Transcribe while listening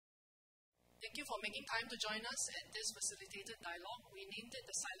Thank you for making time to join us at this facilitated dialogue. We named it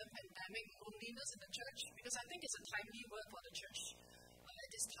the silent pandemic, loneliness in the church, because I think it's a timely word for the church. At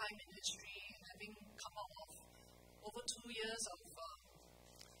this time in history, having come out of over 2 years of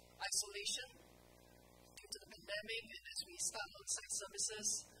isolation due to the pandemic, and as we start on-site services,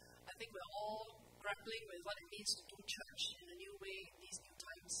 I think we're all grappling with what it means to do church in a new way in these new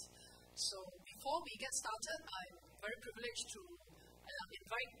times. So before we get started, I'm very privileged to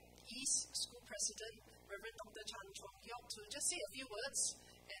invite East School President, Reverend Dr Tan Soo Inn, to just say a few words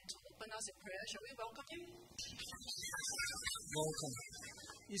and to open us in prayer. Shall we welcome him? Welcome.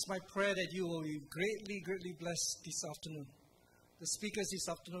 It's my prayer that you will be greatly, greatly blessed this afternoon. The speakers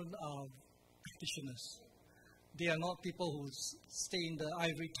this afternoon are practitioners. They are not people who stay in the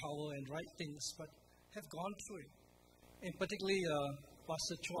ivory tower and write things, but have gone through it. And particularly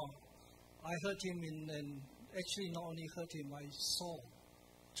Pastor Chua. I heard him and actually not only heard him, I saw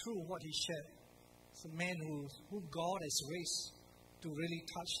through what he shared. It's a man who God has raised to really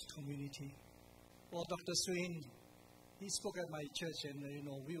touch the community. Well, Dr Soo Inn, he spoke at my church and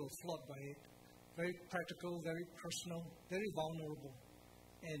we were floored by it. Very practical, very personal, very vulnerable.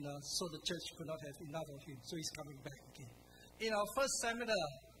 And so the church could not have enough of him, so he's coming back again. In our first seminar,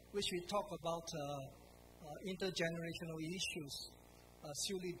 which we talk about intergenerational issues,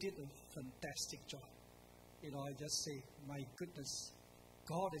 Siew did a fantastic job. I just say, my goodness,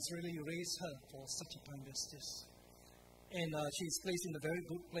 God has really raised her for such a time as this. And she's placed in a very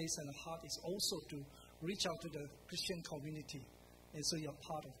good place, and her heart is also to reach out to the Christian community. And so you're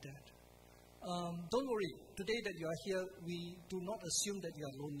part of that. Don't worry, today that you are here, we do not assume that you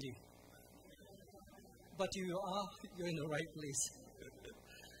are lonely. But you're in the right place.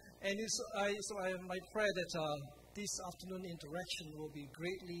 And my prayer that this afternoon interaction will be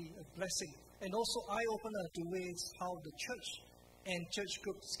greatly a blessing. And also eye-opener to ways how the church and church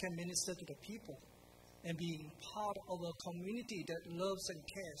groups can minister to the people and be part of a community that loves and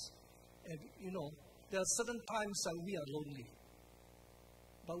cares. And there are certain times that we are lonely,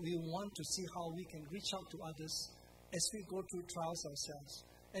 but we want to see how we can reach out to others as we go through trials ourselves.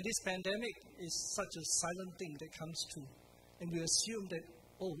 And this pandemic is such a silent thing that comes through, and we assume that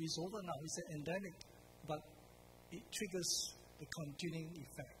it's over now, it's an endemic, but it triggers the continuing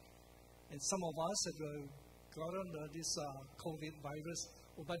effect. And some of us have got on this COVID virus.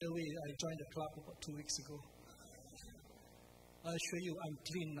 Oh, by the way, I joined the club about 2 weeks ago. I assure you, I'm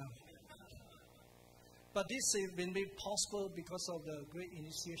clean now. But this has been made possible because of the great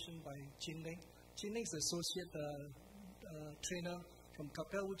initiation by Ting. Ting is the associate trainer from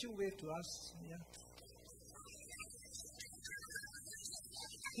Capelle. Would you wave to us? Yeah.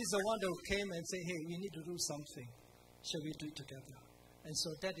 He's the one that came and said, hey, we need to do something. Shall we do it together? And so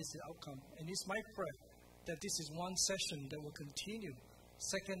that is the outcome. And it's my prayer that this is one session that will continue,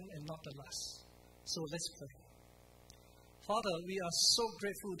 second and not the last. So let's pray. Father, we are so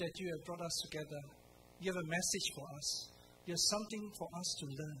grateful that you have brought us together. You have a message for us. You have something for us to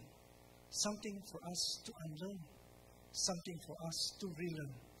learn, something for us to unlearn, something for us to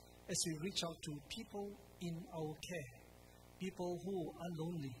relearn as we reach out to people in our care, people who are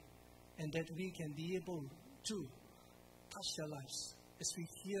lonely, and that we can be able to touch their lives as we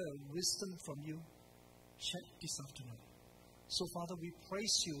hear wisdom from you shared this afternoon. So, Father, we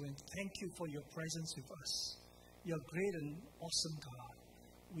praise you and thank you for your presence with us. You are great and awesome God.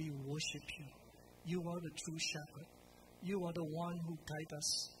 We worship you. You are the true shepherd. You are the one who guides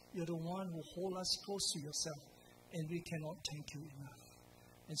us. You're the one who holds us close to yourself. And we cannot thank you enough.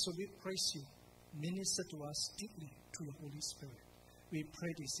 And so we praise you. Minister to us deeply through the Holy Spirit. We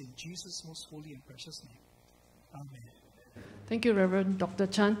pray this in Jesus' most holy and precious name. Amen. Thank you, Reverend Dr.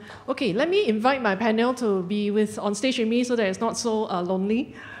 Chan. Okay, let me invite my panel to be on stage with me so that it's not so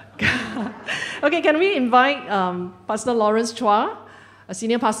lonely. Okay, can we invite Pastor Lawrence Chua, a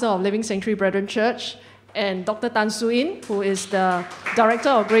senior pastor of Living Sanctuary Brethren Church, and Dr. Tan Soo Inn, who is the director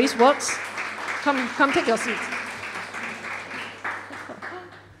of Graceworks. Come take your seat.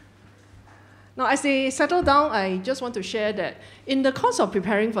 Now, as they settle down, I just want to share that in the course of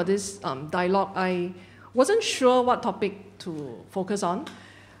preparing for this dialogue, I wasn't sure what topic to focus on,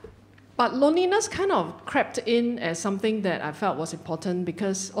 but loneliness kind of crept in as something that I felt was important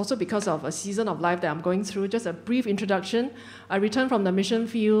because of a season of life that I'm going through. Just a brief introduction. I returned from the mission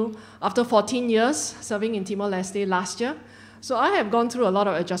field after 14 years serving in Timor Leste last year. So I have gone through a lot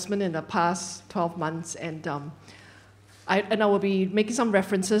of adjustment in the past 12 months, and I will be making some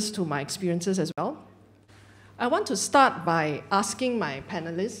references to my experiences as well. I want to start by asking my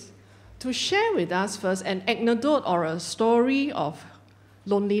panelists to share with us first an anecdote or a story of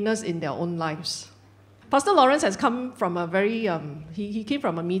loneliness in their own lives. Pastor Lawrence has come from a very, he came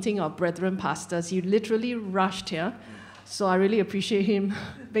from a meeting of brethren pastors. He literally rushed here. So I really appreciate him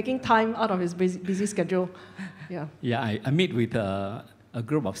making time out of his busy schedule. Yeah. Yeah, I meet with a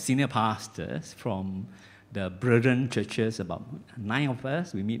group of senior pastors from the brethren churches, about 9 of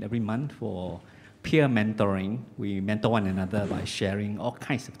us. We meet every month for peer mentoring. We mentor one another by sharing all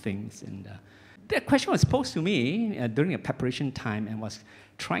kinds of things. And that question was posed to me during a preparation time, and was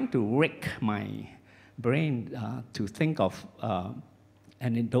trying to rack my brain to think of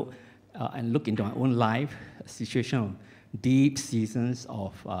and look into my own life, a situation of deep seasons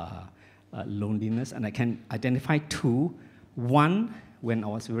of loneliness. And I can identify 2. One, when I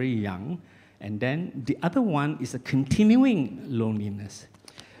was very young, and then the other one is a continuing loneliness.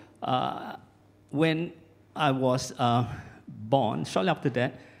 When I was born, shortly after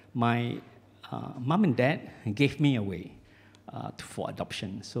that, my mom and dad gave me away for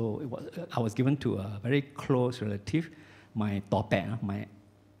adoption. So I was given to a very close relative, my tope, my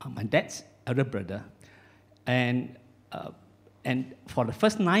dad's elder brother. And for the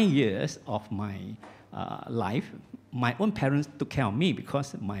first 9 years of my life, my own parents took care of me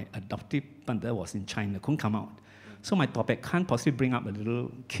because my adoptive mother was in China, couldn't come out. So my topic can't possibly bring up a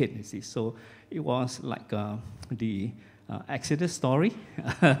little kid, you see. So it was like the Exodus story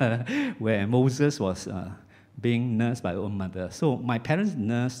where Moses was being nursed by her own mother. So my parents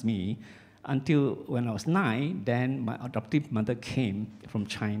nursed me until when I was 9, then my adoptive mother came from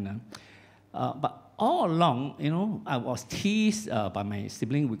China. But all along, you know, I was teased by my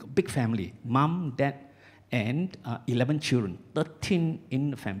sibling. We got a big family, mom, dad, and 11 children, 13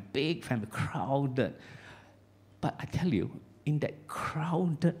 in the family, big family, crowded. But I tell you, in that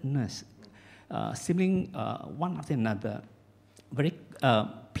crowdedness, sibling one after another, very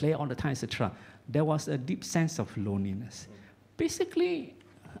play all the time, etc., there was a deep sense of loneliness. Basically,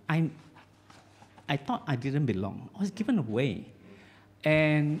 I thought I didn't belong. I was given away.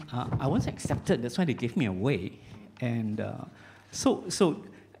 And I wasn't accepted, that's why they gave me away. And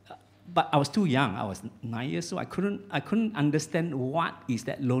but I was too young. I was 9 years old. I couldn't understand what is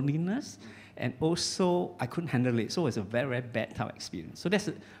that loneliness, and also I couldn't handle it. So it was a very, very bad type of experience. So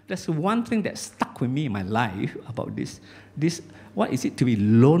that's one thing that stuck with me in my life about this. What is it to be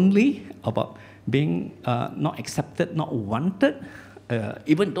lonely, about being not accepted, not wanted,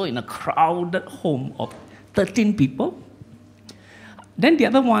 even though in a crowded home of 13 people. Then the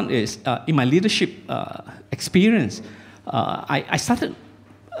other one is in my leadership experience, I started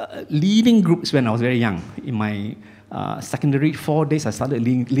leading groups when I was very young. In my secondary 4 days, I started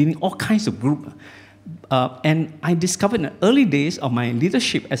leading all kinds of groups. And I discovered in the early days of my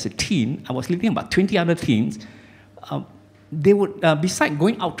leadership as a teen, I was leading about 20 other teens. They would, besides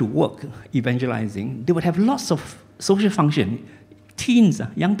going out to work, evangelizing, they would have lots of social function. Teens,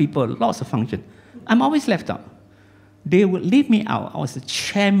 young people, lots of function. I'm always left out. They would leave me out. I was the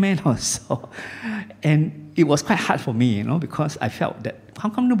chairman or so. And it was quite hard for me, you know, because I felt that, how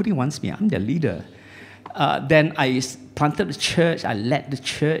come nobody wants me? I'm their leader. Then I planted the church. I led the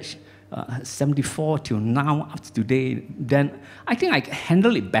church, 74 till now, up to today. Then I think I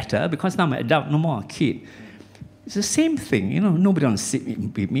handle it better because now I'm an adult, no more a kid. It's the same thing, you know. Nobody wants to sit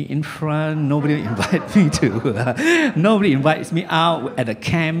with me in front. Nobody invites me to. Nobody invites me out at a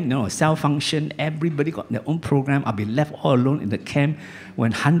camp. You know, cell function. Everybody got their own program. I'll be left all alone in the camp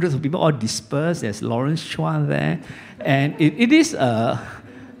when hundreds of people all dispersed. There's Lawrence Chua there, and it is.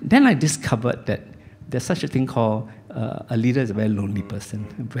 Then I discovered that there's such a thing called a leader is a very lonely person,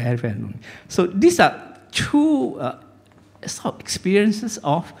 very, very lonely. So these are two sort of experiences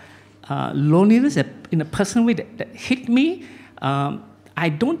of loneliness in a personal way that hit me. I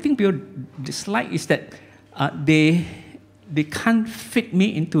don't think people dislike is that they can't fit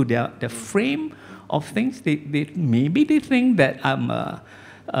me into their frame of things. Maybe they think that I'm a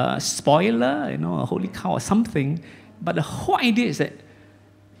spoiler, you know, a holy cow or something. But the whole idea is that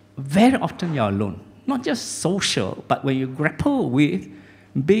very often you're alone. Not just social, but when you grapple with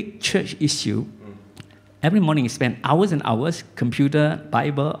big church issue, every morning you spend hours and hours, computer,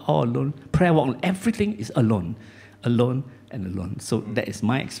 Bible, all alone, prayer walk, everything is alone, alone and alone. So that is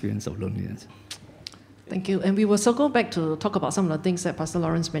my experience of loneliness. Thank you. And we will circle back to talk about some of the things that Pastor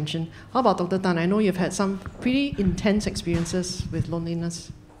Lawrence mentioned. How about Dr. Tan? I know you've had some pretty intense experiences with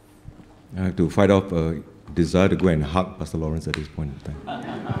loneliness. I have to fight off a desire to go and hug Pastor Lawrence at this point in time.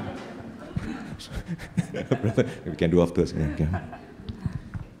 We can do afterwards. Yeah.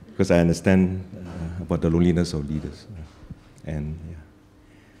 Because I understand about the loneliness of leaders. And yeah.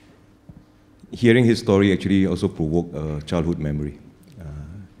 Hearing his story actually also provoked a childhood memory.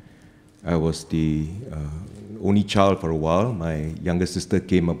 I was the only child for a while. My younger sister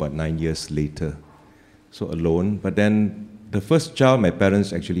came about 9 years later. so alone. But then the first child my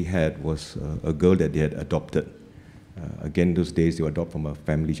parents actually had was a girl that they had adopted. Again, those days they would adopt from a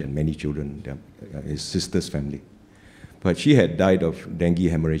family and many children, his sister's family. But she had died of dengue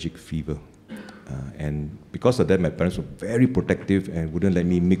hemorrhagic fever. And because of that, my parents were very protective and wouldn't let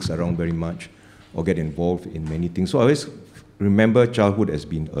me mix around very much or get involved in many things. So I always remember childhood as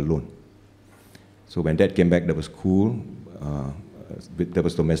being alone. So when Dad came back, that was cool. There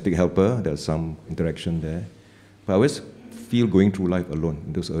was domestic helper, there was some interaction there. But I always feel going through life alone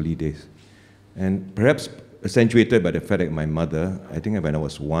in those early days. And perhaps accentuated by the fact that my mother, I think when I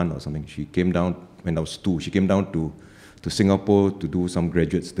was 1 or something, she came down, when I was 2, she came down to Singapore to do some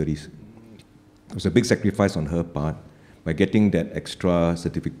graduate studies. It was a big sacrifice on her part. By getting that extra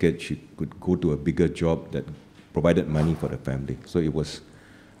certificate, she could go to a bigger job that provided money for the family. So it was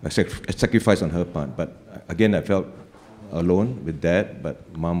a sacrifice on her part. But again, I felt alone with Dad,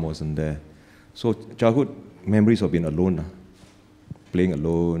 but Mom wasn't there. So childhood memories of being alone, playing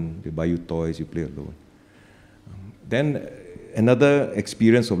alone, they buy you toys, you play alone. Then another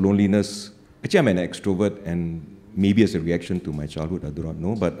experience of loneliness, actually I'm an extrovert, and maybe as a reaction to my childhood, I do not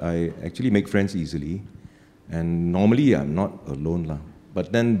know, but I actually make friends easily. And normally I'm not alone.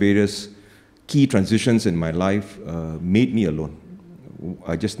 But then various key transitions in my life made me alone.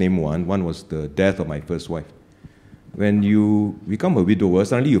 I just named one. One was the death of my first wife. When you become a widower,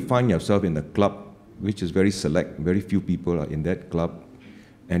 suddenly you find yourself in a club which is very select. Very few people are in that club,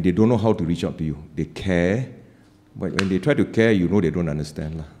 and they don't know how to reach out to you. They care, but when they try to care, you know they don't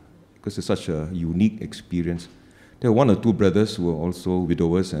understand, because it's such a unique experience. There were 1 or 2 brothers who were also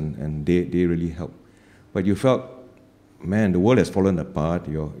widowers, and they really helped. But you felt, man, the world has fallen apart.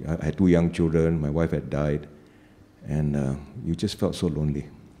 I had 2 young children, my wife had died, and you just felt so lonely.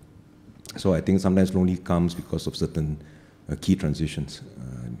 So I think sometimes lonely comes because of certain key transitions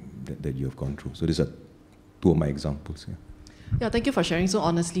that you have gone through. So these are 2 of my examples. Yeah, thank you for sharing so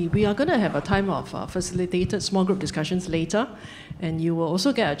honestly. We are going to have a time of facilitated small group discussions later, and you will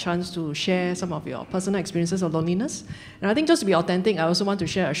also get a chance to share some of your personal experiences of loneliness. And I think just to be authentic, I also want to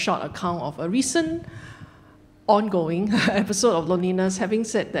share a short account of a recent ongoing episode of loneliness. Having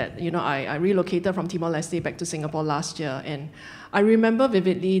said that, I relocated from Timor Leste back to Singapore last year, and I remember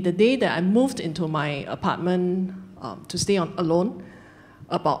vividly the day that I moved into my apartment to stay alone,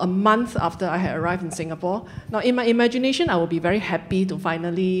 about a month after I had arrived in Singapore. Now, in my imagination, I would be very happy to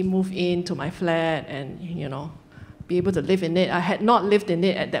finally move into my flat and, be able to live in it. I had not lived in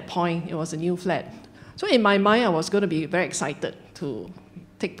it at that point. It was a new flat. So in my mind, I was going to be very excited to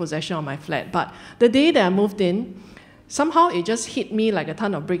take possession of my flat. But the day that I moved in, somehow it just hit me like a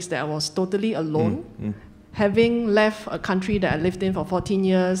ton of bricks that I was totally alone. Having left a country that I lived in for 14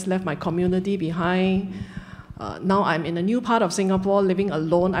 years, left my community behind. Now I'm in a new part of Singapore, living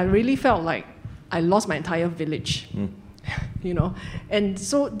alone. I really felt like I lost my entire village, And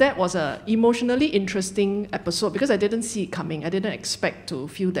so that was an emotionally interesting episode because I didn't see it coming. I didn't expect to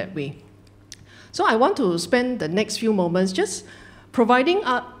feel that way. So I want to spend the next few moments just providing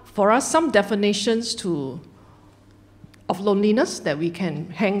for us some definitions of loneliness that we can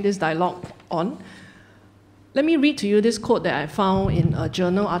hang this dialogue on. Let me read to you this quote that I found in a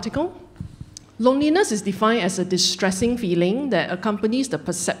journal article. Loneliness is defined as a distressing feeling that accompanies the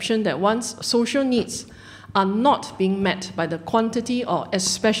perception that one's social needs are not being met by the quantity or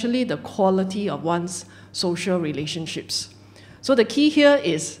especially the quality of one's social relationships. So the key here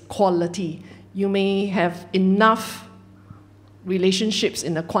is quality. You may have enough relationships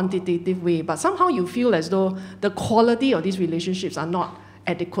in a quantitative way, but somehow you feel as though the quality of these relationships are not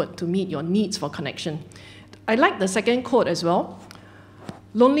adequate to meet your needs for connection. I like the second quote as well.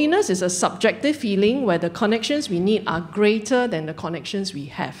 Loneliness is a subjective feeling where the connections we need are greater than the connections we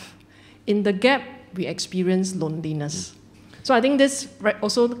have. In the gap, we experience loneliness. So I think this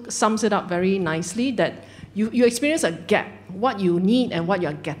also sums it up very nicely, that you experience a gap, what you need and what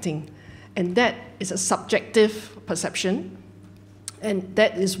you're getting. And that is a subjective perception. And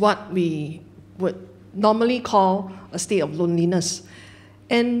that is what we would normally call a state of loneliness.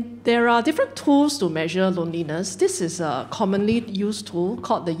 And there are different tools to measure loneliness. This is a commonly used tool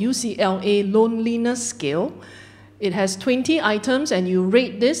called the UCLA Loneliness Scale. It has 20 items, and you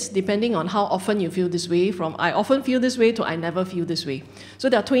rate this depending on how often you feel this way, from I often feel this way to I never feel this way. So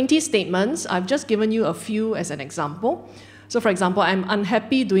there are 20 statements. I've just given you a few as an example. So for example, I'm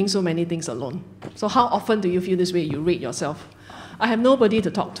unhappy doing so many things alone. So how often do you feel this way? You rate yourself. I have nobody to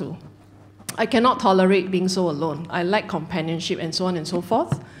talk to. I cannot tolerate being so alone. I lack companionship, and so on and so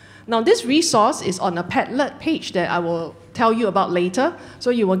forth. Now, this resource is on a Padlet page that I will tell you about later, so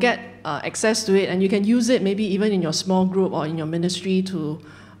you will get access to it, and you can use it maybe even in your small group or in your ministry to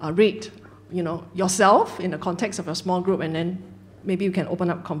rate yourself in the context of your small group, and then maybe you can open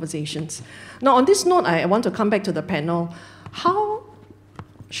up conversations. Now, on this note, I want to come back to the panel. How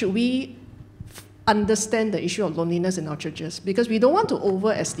should we understand the issue of loneliness in our churches? Because we don't want to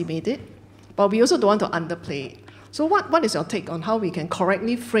overestimate it, but we also don't want to underplay it. So what is your take on how we can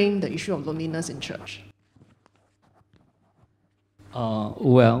correctly frame the issue of loneliness in church?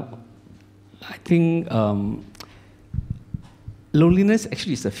 Well, I think loneliness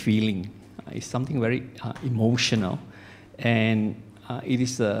actually is a feeling. It's something very emotional. And it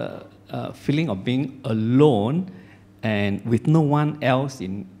is a feeling of being alone and with no one else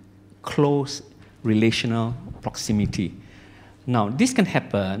in close relational proximity. Now, this can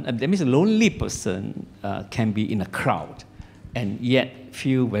happen. That means a lonely person can be in a crowd and yet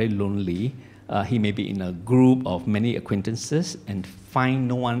feel very lonely. He may be in a group of many acquaintances and find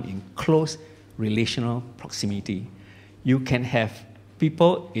no one in close relational proximity. You can have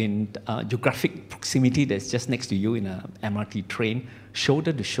people in geographic proximity that's just next to you in an MRT train,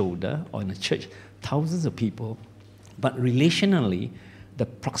 shoulder to shoulder, or in a church, thousands of people. But relationally, the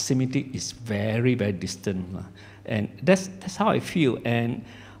proximity is very, very distant. And that's how I feel. And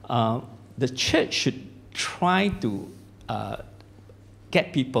the church should try to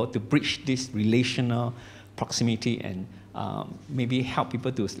get people to bridge this relational proximity and maybe help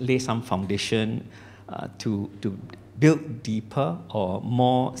people to lay some foundation to build deeper or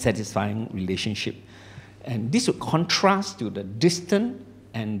more satisfying relationship. And this would contrast to the distant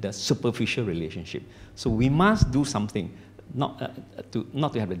and the superficial relationship. So we must do something, not to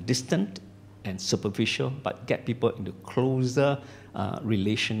have a distant and superficial, but get people into closer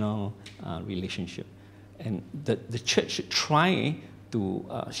relational relationship. And the church should try to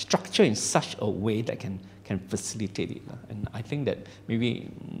structure in such a way that can facilitate it. And I think that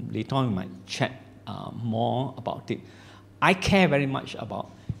maybe later on we might chat more about it. I care very much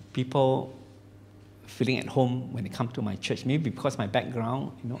about people feeling at home when they come to my church. Maybe because my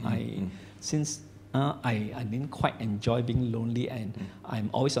background, since I didn't quite enjoy being lonely, and I'm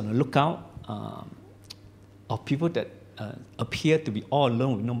always on the lookout of people that appear to be all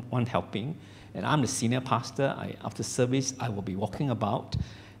alone with no one helping. And I'm the senior pastor. After service, I will be walking about.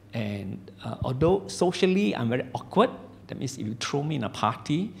 And although socially I'm very awkward, that means if you throw me in a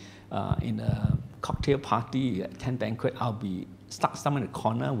party, in a cocktail party, at 10 banquet, I'll be stuck somewhere in the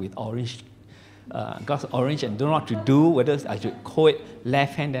corner with glass of orange and don't know what to do, whether I should hold it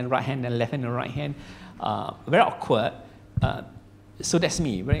left hand, then right hand, then left hand, then right hand. Very awkward. So that's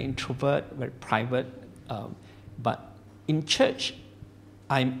me, very introvert, very private. But in church,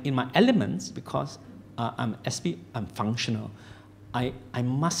 I'm in my elements because I'm functional. I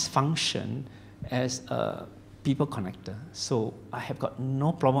must function as a people connector. So I have got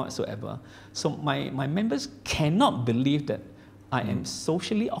no problem whatsoever. So my members cannot believe that I am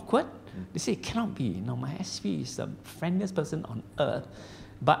socially awkward. They say, it cannot be. My SP is the friendliest person on earth,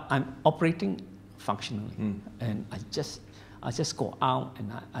 but I'm operating functionally. And I just go out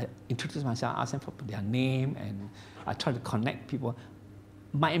and I introduce myself, ask them for their name, and I try to connect people.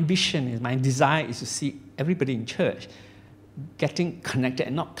 My ambition my desire is to see everybody in church getting connected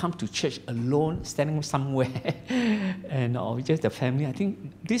and not come to church alone, standing somewhere, or just the family. I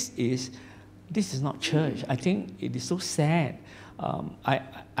think this is not church. I think it is so sad.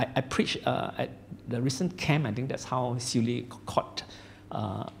 I preached at the recent camp. I think that's how Siew caught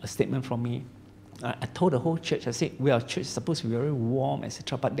a statement from me. I told the whole church, I said, our church is supposed to be very warm,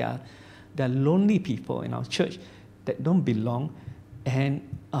 etc. But there are lonely people in our church that don't belong. And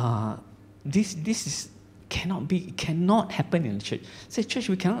this cannot happen in the church. Say, church,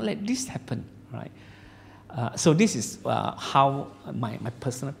 we cannot let this happen, right? So this is how my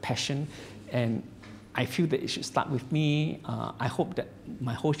personal passion, and I feel that it should start with me. I hope that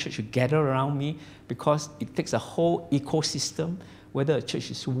my whole church should gather around me, because it takes a whole ecosystem. Whether a church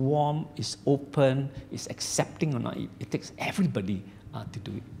is warm, is open, is accepting or not, it takes everybody to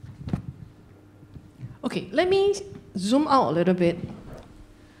do it. Okay, let me zoom out a little bit.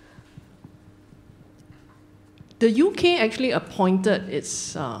 The UK actually appointed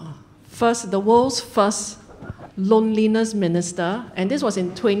its the world's first loneliness minister, and this was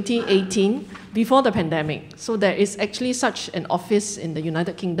in 2018, before the pandemic. So there is actually such an office in the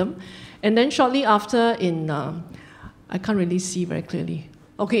United Kingdom. And then shortly after, I can't really see very clearly.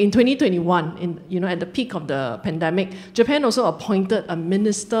 Okay, in 2021, at the peak of the pandemic, Japan also appointed a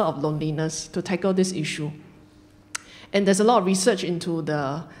minister of loneliness to tackle this issue. And there's a lot of research into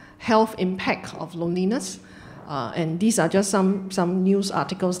the health impact of loneliness. And these are just some news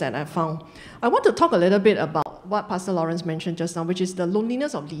articles that I found. I want to talk a little bit about what Pastor Lawrence mentioned just now, which is the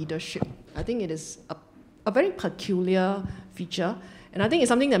loneliness of leadership. I think it is a very peculiar feature. And I think it's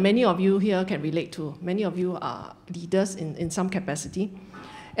something that many of you here can relate to. Many of you are leaders in some capacity.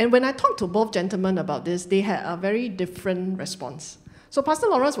 And when I talked to both gentlemen about this, they had a very different response. So Pastor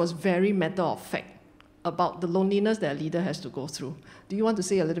Lawrence was very matter of fact about the loneliness that a leader has to go through. Do you want to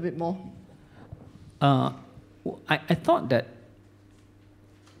say a little bit more? I thought that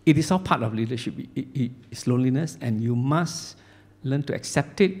it is all part of leadership. It's loneliness, and you must learn to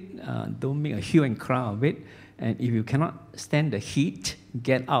accept it. Don't make a hue and cry of it. And if you cannot stand the heat,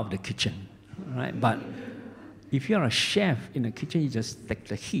 get out of the kitchen, right? But if you're a chef in the kitchen, you just take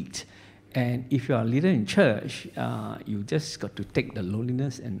the heat. And if you're a leader in church, you just got to take the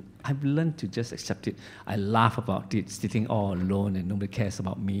loneliness, and I've learned to just accept it. I laugh about it, sitting all alone and nobody cares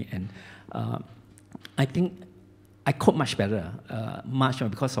about me. And I think I cope much better,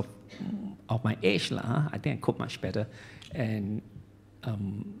 because of my age. I think I cope much better. And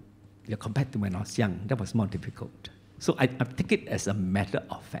compared to when I was young, that was more difficult. So I take it as a matter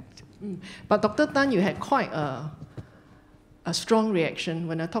of fact. But Dr. Tan, you had quite a strong reaction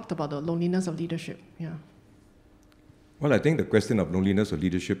when I talked about the loneliness of leadership. Yeah. Well, I think the question of loneliness or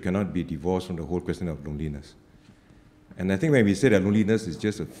leadership cannot be divorced from the whole question of loneliness. And I think when we say that loneliness is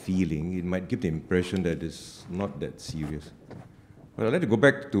just a feeling, it might give the impression that it's not that serious. But I'd like to go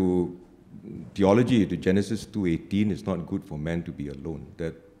back to theology, to Genesis 2:18. It's not good for man to be alone.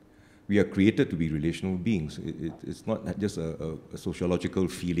 That we are created to be relational beings. It's not just a sociological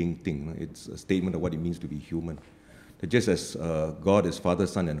feeling thing. It's a statement of what it means to be human. That just as God is Father,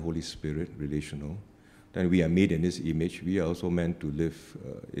 Son, and Holy Spirit, relational, then we are made in His image. We are also meant to live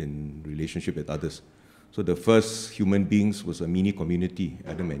in relationship with others. So the first human beings was a mini community,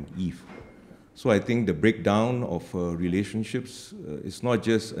 Adam and Eve. So I think the breakdown of relationships is not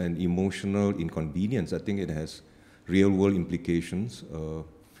just an emotional inconvenience. I think it has real-world implications.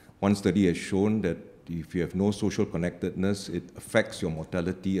 One study has shown that if you have no social connectedness, it affects your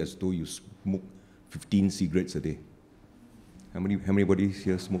mortality as though you smoke 15 cigarettes a day. How many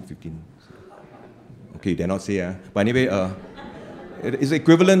here smoke 15? Okay, dare not say. But anyway, it's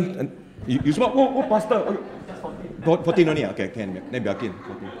equivalent. You smoke? Oh, Pastor. 14 only. Okay, can. Maybe I can.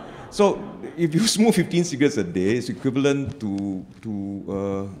 14. So if you smoke 15 cigarettes a day, it's equivalent to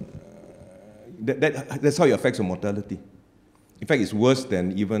that's how it affects your mortality. In fact, it's worse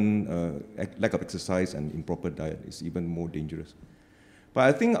than even lack of exercise and improper diet. It's even more dangerous. But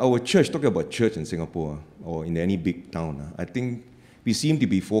I think our church, talking about church in Singapore or in any big town, I think we seem to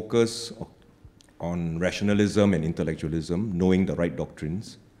be focused on rationalism and intellectualism, knowing the right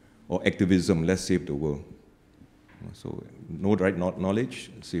doctrines, or activism, let's save the world. So know the right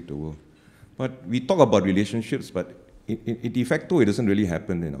knowledge, save the world. But we talk about relationships, but in de facto, it doesn't really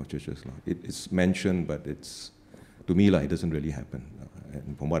happen in our churches. It's mentioned, but to me, it doesn't really happen.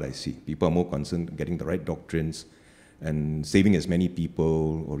 And from what I see, people are more concerned getting the right doctrines and saving as many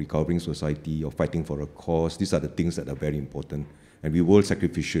people or recovering society or fighting for a cause. These are the things that are very important, and we will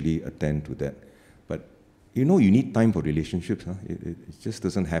sacrificially attend to that. But you need time for relationships. It just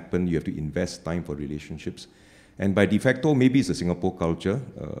doesn't happen. You have to invest time for relationships. And by de facto, maybe it's a Singapore culture.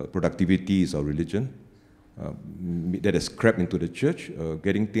 Productivity is our religion. That has crept into the church.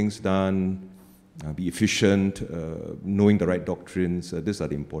 Getting things done, be efficient, knowing the right doctrines. These are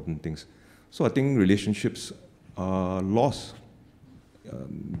the important things. So I think relationships are lost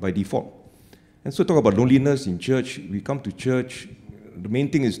by default. And so talk about loneliness in church. We come to church. The main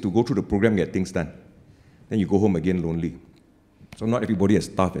thing is to go through the program, get things done. Then you go home again lonely. So not everybody as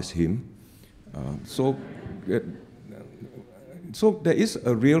tough as him. So there is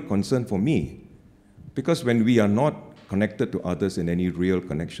a real concern for me, because when we are not connected to others in any real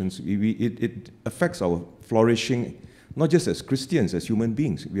connections, it affects our flourishing, not just as Christians, as human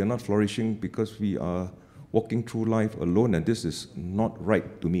beings. We are not flourishing because we are walking through life alone, and this is not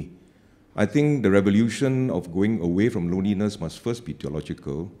right to me. I think the revolution of going away from loneliness must first be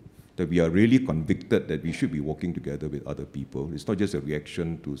theological, that we are really convicted that we should be walking together with other people. It's not just a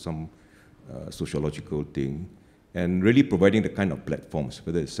reaction to some sociological thing, and really providing the kind of platforms,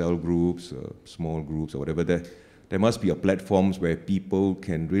 whether it's cell groups, small groups, or whatever, there must be a platforms where people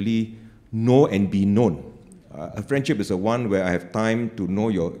can really know and be known. A friendship is a one where I have time to know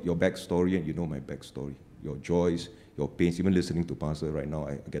your backstory and you know my backstory, your joys, your pains. Even listening to Pastor right now,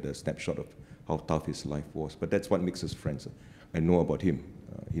 I get a snapshot of how tough his life was. But that's what makes us friends. I know about him.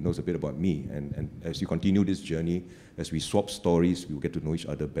 He knows a bit about me. And as you continue this journey, as we swap stories, we will get to know each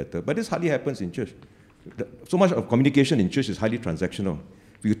other better. But this hardly happens in church. So much of communication in church is highly transactional.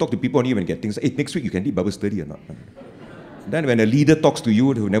 If you talk to people only when you get things, hey, next week you can lead Bible study or not? Then when a leader talks to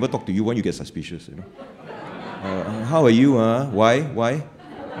you who never talked to you, when you get suspicious, how are you? Why?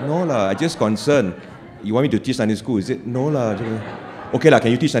 No lah, I just concerned. You want me to teach Sunday school? Is it? No lah. Okay,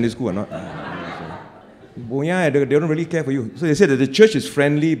 can you teach Sunday school or not? Well, yeah, they don't really care for you. So they said that the church is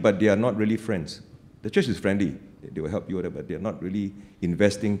friendly, but they are not really friends. The church is friendly. They will help you, but they are not really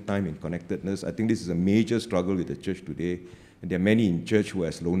investing time in connectedness. I think this is a major struggle with the church today. And there are many in church who are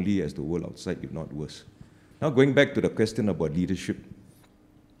as lonely as the world outside, if not worse. Now, going back to the question about leadership,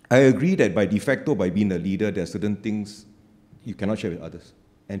 I agree that by de facto, by being a leader, there are certain things you cannot share with others.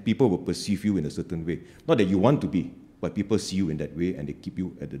 And people will perceive you in a certain way. Not that you want to be, but people see you in that way and they keep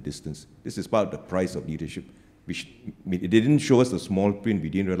you at a distance. This is part of the price of leadership. They didn't show us the small print. We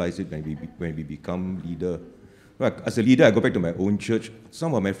didn't realize it when we become leader. As a leader, I go back to my own church.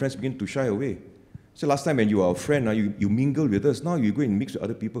 Some of my friends begin to shy away. So last time when you were a friend, you mingle with us. Now you go and mix with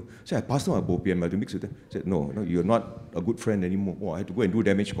other people. Say, I passed on my bopian, I have to mix with them. I said, no, you're not a good friend anymore. Oh, I had to go and do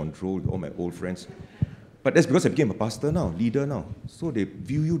damage control with all my old friends. But that's because I became a pastor now, leader now. So they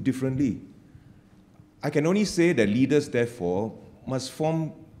view you differently. I can only say that leaders, therefore, must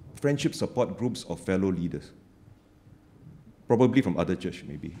form friendship support groups of fellow leaders. Probably from other church,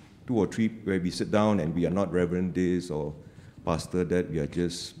 maybe. 2 or 3 where we sit down and we are not reverend this or pastor that, we are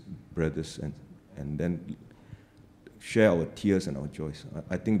just brothers and then share our tears and our joys.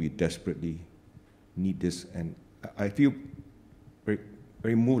 I think we desperately need this, and I feel very,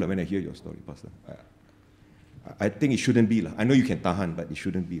 very moved when I hear your story, Pastor. I think it shouldn't be. I know you can tahan, but it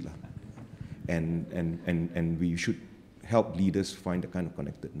shouldn't be. And we should help leaders find the kind of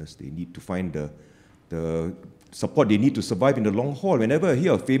connectedness they need to find the support they need to survive in the long haul. Whenever I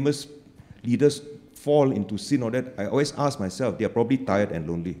hear of famous leaders fall into sin or that, I always ask myself, they are probably tired and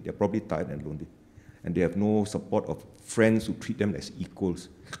lonely. They are probably tired and lonely. And they have no support of friends who treat them as equals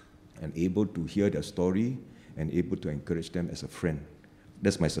and able to hear their story and able to encourage them as a friend.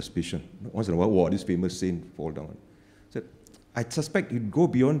 That's my suspicion. Once in a while, this famous saint fall down. So I suspect you go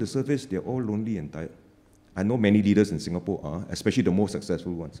beyond the surface, they're all lonely and tired. I know many leaders in Singapore are, especially the most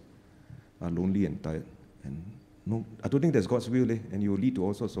successful ones, are lonely and tired. And no, I don't think that's God's will, and it will lead to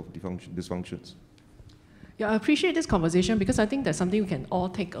all sorts of dysfunctions. Yeah, I appreciate this conversation because I think there's something we can all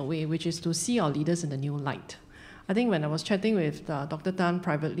take away, which is to see our leaders in a new light. I think when I was chatting with Dr. Tan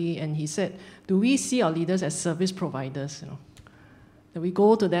privately, and he said, do we see our leaders as service providers? That we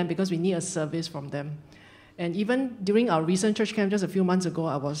go to them because we need a service from them. And even during our recent church camp just a few months ago,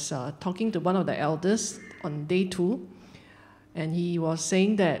 I was talking to one of the elders on day 2, and he was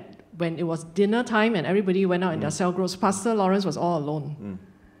saying that when it was dinner time and everybody went out in their cell groups, Pastor Lawrence was all alone.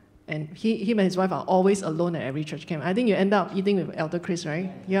 And him and his wife are always alone at every church camp. I think you end up eating with Elder Chris,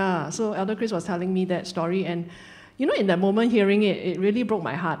 right? Yeah, so Elder Chris was telling me that story, and in that moment hearing it, it really broke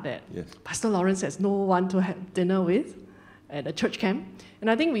my heart that Pastor Lawrence has no one to have dinner with at a church camp. And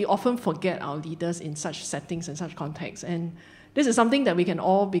I think we often forget our leaders in such settings and such contexts. And this is something that we can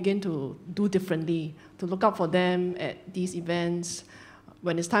all begin to do differently, to look out for them at these events.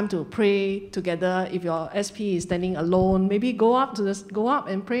 When it's time to pray together, if your SP is standing alone, maybe go up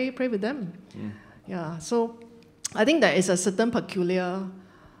and pray with them. Yeah, so I think there is a certain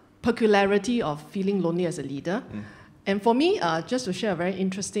peculiarity of feeling lonely as a leader. And for me, just to share a very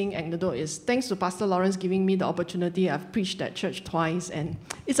interesting anecdote is thanks to Pastor Lawrence giving me the opportunity, I've preached at church twice, and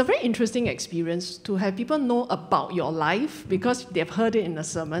it's a very interesting experience to have people know about your life because they've heard it in a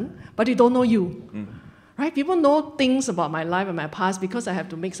sermon, but they don't know you. Right? People know things about my life and my past because I have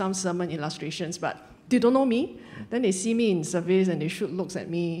to make some sermon illustrations, but they don't know me. Then they see me in service and they shoot looks at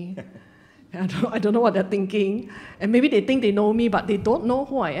me. I don't know what they're thinking. And maybe they think they know me, but they don't know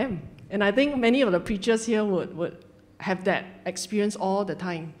who I am. And I think many of the preachers here would have that experience all the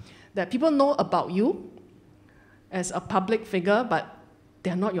time, that people know about you as a public figure, but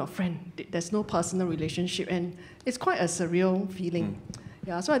they're not your friend. There's no personal relationship, and it's quite a surreal feeling.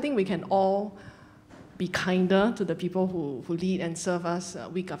 Yeah, so I think we can all be kinder to the people who lead and serve us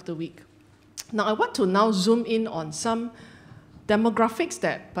week after week. Now, I want to now zoom in on some demographics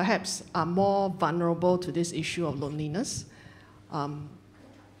that perhaps are more vulnerable to this issue of loneliness.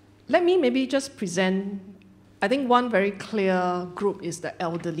 Let me maybe just present, I think one very clear group is the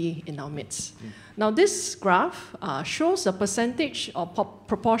elderly in our midst. Now, this graph shows the percentage or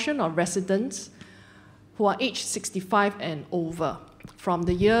proportion of residents who are aged 65 and over from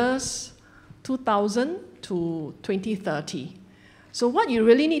the years 2000 to 2030. So what you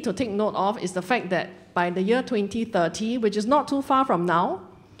really need to take note of is the fact that by the year 2030, which is not too far from now,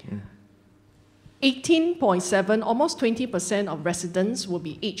 18.7, almost 20% of residents will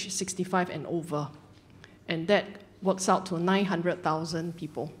be aged 65 and over. And that works out to 900,000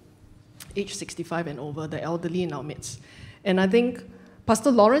 people, aged 65 and over, the elderly in our midst. And I think, Pastor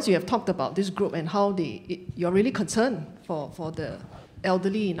Lawrence, you have talked about this group and how you're really concerned for the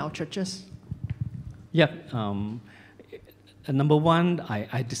elderly in our churches. Yeah, number one,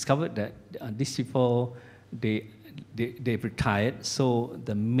 I discovered that these people, they've retired, so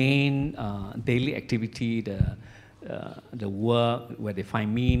the main daily activity, the work where they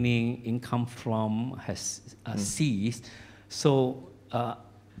find meaning, income from has ceased. So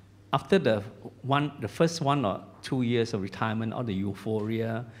after the first 1 or 2 years of retirement, all the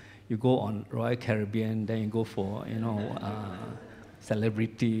euphoria, you go on Royal Caribbean, then you go for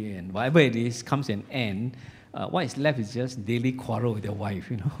celebrity and whatever it is comes to an end. What is left is just daily quarrel with your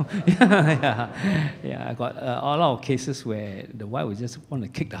wife, Yeah, I got a lot of cases where the wife would just want to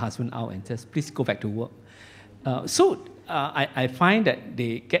kick the husband out and just, please go back to work. So I find that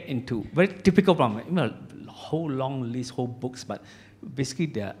they get into very typical problem. A whole long list, whole books, but basically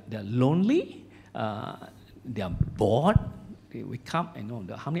they're lonely, they are bored, they wake up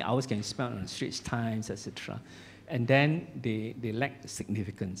and how many hours can you spend on Straits Times, etc. And then they lack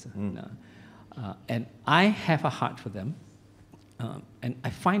significance. And I have a heart for them. And I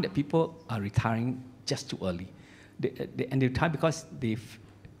find that people are retiring just too early. They retire because they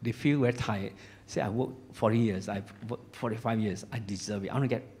feel very tired. Say, I worked 40 years, I've worked 45 years, I deserve it. I want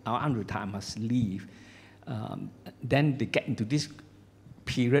to retire, I must leave. Then they get into this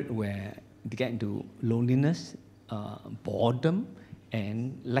period where they get into loneliness, boredom,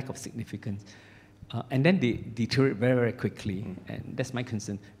 and lack of significance. And then they deteriorate very, very quickly, and that's my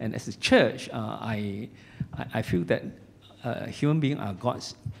concern. And as a church, I feel that human beings are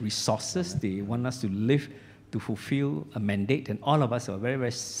God's resources. They want us to live to fulfill a mandate, and all of us are very,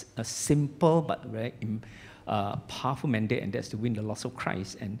 very simple but very powerful mandate, and that's to win the lost of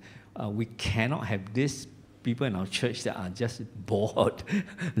Christ. And we cannot have these people in our church that are just bored,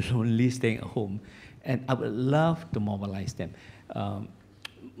 lonely, staying at home. And I would love to mobilize them.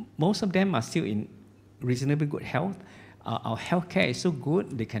 Most of them are still in reasonably good health. Our healthcare is so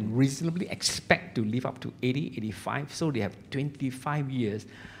good, they can reasonably expect to live up to 80, 85, so they have 25 years.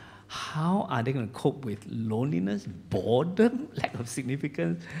 How are they going to cope with loneliness, boredom, lack of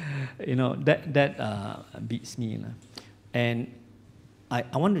significance? That beats me. And I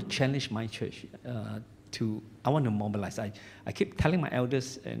want to challenge my church I want to mobilize. I keep telling my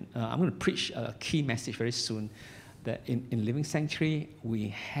elders, and I'm going to preach a key message very soon, that in Living Sanctuary, we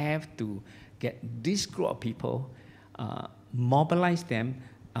have to get this group of people, mobilize them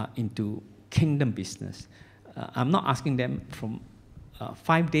into kingdom business. I'm not asking them from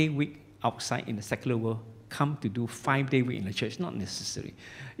 5-day week outside in the secular world, come to do 5-day week in the church. Not necessary.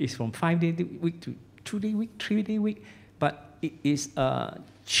 It's from 5-day week to 2-day week, 3-day week, but it is a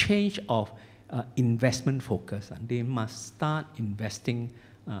change of investment focus. And they must start investing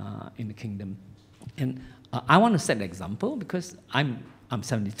in the kingdom. And I want to set the example because I'm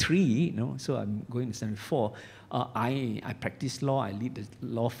 73, so I'm going to 74. I practice law. I lead the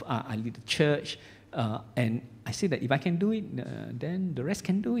law. I lead the church, and I say that if I can do it, then the rest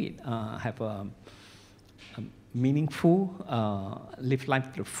can do it. Have a meaningful, live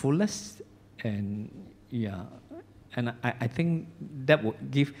life to the fullest, and I think that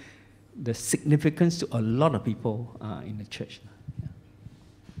would give the significance to a lot of people in the church.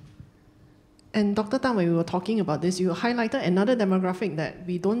 And Dr. Tan, when we were talking about this, you highlighted another demographic that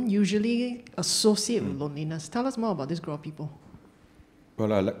we don't usually associate with loneliness. Tell us more about this group of people.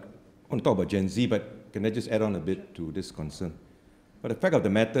 Well, I want to talk about Gen Z, but can I just add on a bit to this concern? But the fact of the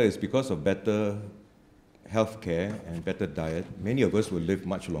matter is, because of better healthcare and better diet, many of us will live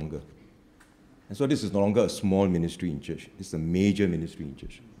much longer. And so this is no longer a small ministry in church. It's a major ministry in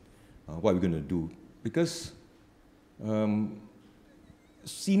church. What are we going to do? Because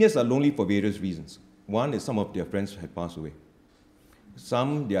seniors are lonely for various reasons. One is some of their friends have passed away.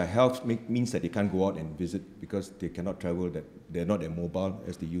 Some, their health means that they can't go out and visit because they cannot travel, that they're not as mobile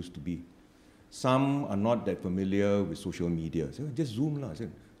as they used to be. Some are not that familiar with social media. So just Zoom.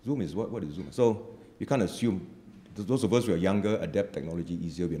 Zoom is what is Zoom? So you can't assume. Those of us who are younger adapt technology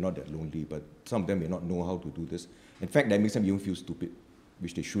easier. We're not that lonely, but some of them may not know how to do this. In fact, that makes them even feel stupid,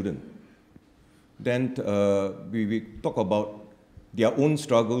 which they shouldn't. Then we talk about their own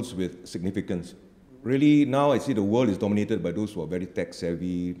struggles with significance. Really, now I see the world is dominated by those who are very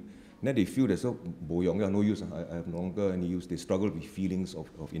tech-savvy. Then they feel that, no use, I have no longer any use. They struggle with feelings of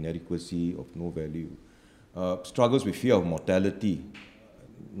inadequacy, of no value. Struggles with fear of mortality.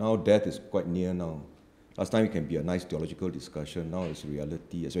 Now death is quite near now. Last time it can be a nice theological discussion. Now it's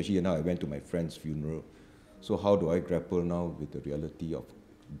reality, especially now I went to my friend's funeral. So how do I grapple now with the reality of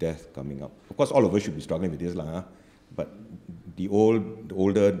death coming up? Of course, all of us should be struggling with this, but the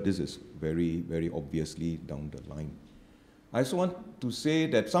older, this is very, very obviously down the line. I also want to say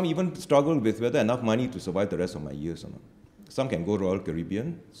that some even struggle with whether enough money to survive the rest of my years or not. Some can go Royal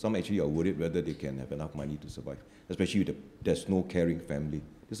Caribbean. Some actually are worried whether they can have enough money to survive, especially if there's no caring family.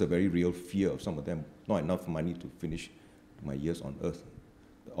 This is a very real fear of some of them, not enough money to finish my years on earth.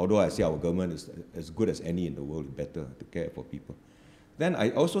 Although I say our government is as good as any in the world, better to care for people. Then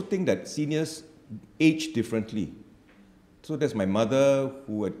I also think that seniors age differently. So there's my mother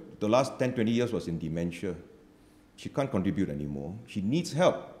who the last 10, 20 years was in dementia. She can't contribute anymore. She needs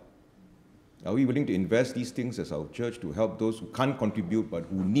help. Are we willing to invest these things as our church to help those who can't contribute but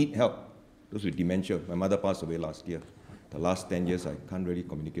who need help? Those with dementia. My mother passed away last year. The last 10 years, I can't really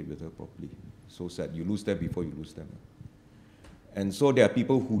communicate with her properly. So sad. You lose them before you lose them. And so there are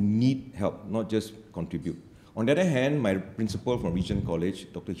people who need help, not just contribute. On the other hand, my principal from Regent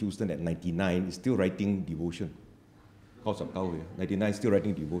College, Dr. Houston, at 99, is still writing devotion. 99, still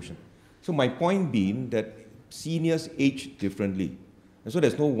writing devotion. So my point being that seniors age differently. And so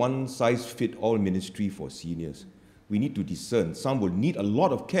there's no one-size-fits-all ministry for seniors. We need to discern. Some will need a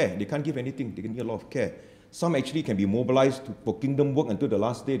lot of care. They can't give anything. They need a lot of care. Some actually can be mobilized for kingdom work until the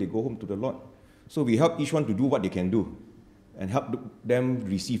last day they go home to the Lord. So we help each one to do what they can do and help them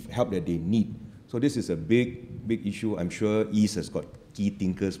receive help that they need. So this is a big, big issue. I'm sure East has got key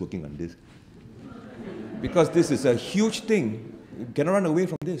thinkers working on this. Because this is a huge thing. You cannot run away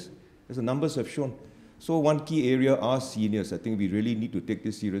from this, as the numbers have shown. So one key area are seniors. I think we really need to take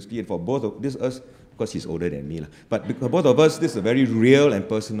this seriously. And for both of this, us, of course he's older than me, but for both of us, this is a very real and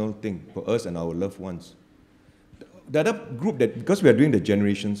personal thing for us and our loved ones. The other group that, because we are doing the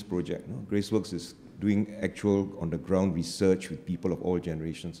Generations project, Graceworks is doing actual on-the-ground research with people of all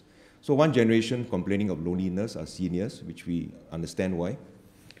generations. So one generation complaining of loneliness are seniors, which we understand why.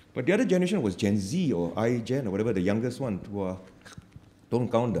 But the other generation was Gen Z or iGen or whatever, the youngest one, who are,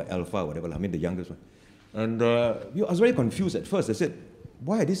 don't count the alpha or whatever, I mean the youngest one. And I was very confused at first. I said,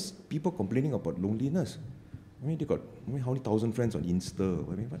 why are these people complaining about loneliness? I mean, they got how many thousand friends on Insta?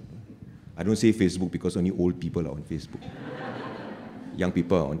 I don't say Facebook because only old people are on Facebook. Young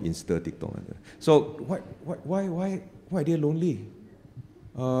people are on Insta, TikTok. So why are they lonely?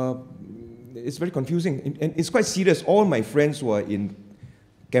 It's very confusing. And it's quite serious. All my friends who are in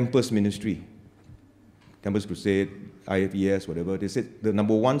campus ministry, Campus Crusade, IFES, whatever, they said the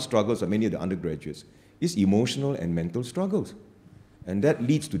number one struggles of many of the undergraduates is emotional and mental struggles. And that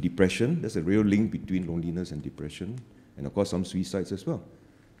leads to depression. There's a real link between loneliness and depression, and of course some suicides as well.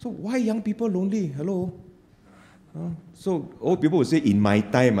 So why young people lonely? Hello? So old people will say, in my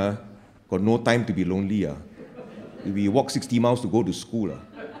time, got no time to be lonely. We walk 60 miles to go to school,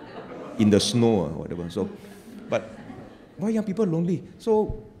 in the snow, whatever. So, but why young people lonely?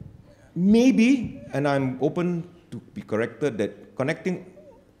 So maybe, and I'm open to be corrected, that connecting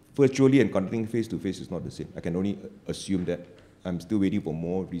virtually and connecting face-to-face is not the same. I can only assume that. I'm still waiting for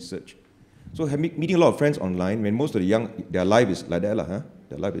more research. So meeting a lot of friends online, when most of the young, their life is like that,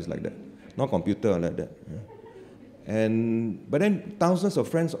 Their life is like that. Not computer like that. But then thousands of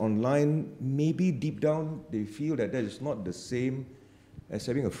friends online, maybe deep down they feel that is not the same as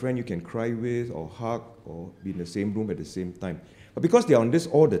having a friend you can cry with or hug or be in the same room at the same time. But because they're on this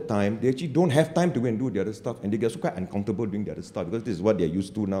all the time, they actually don't have time to go and do the other stuff, and they get so quite uncomfortable doing the other stuff because this is what they're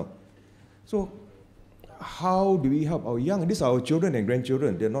used to now. So how do we help our young? These are our children and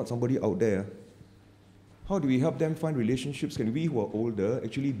grandchildren. They're not somebody out there. How do we help them find relationships? Can we who are older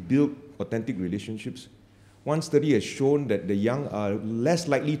actually build authentic relationships? One study has shown that the young are less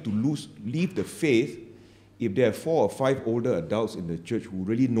likely to leave the faith if there are 4 or 5 older adults in the church who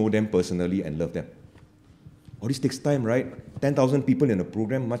really know them personally and love them. All this takes time, right? 10,000 people in a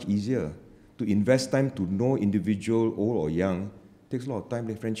program, much easier. To invest time to know individual, old or young, takes a lot of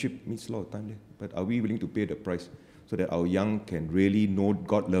time. Friendship needs a lot of time. But are we willing to pay the price so that our young can really know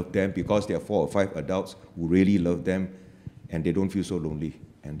God loves them because there are 4 or 5 adults who really love them and they don't feel so lonely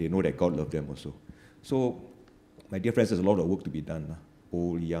and they know that God loves them also. So, my dear friends, there's a lot of work to be done.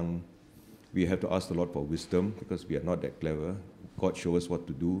 Old, young. We have to ask the Lord for wisdom because we are not that clever. God shows us what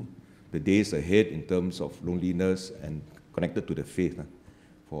to do. The days ahead in terms of loneliness and connected to the faith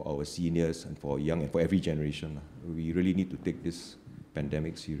for our seniors and for our young and for every generation. We really need to take this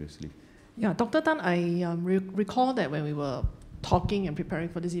pandemic seriously. Yeah, Dr. Tan, I recall that when we were talking and preparing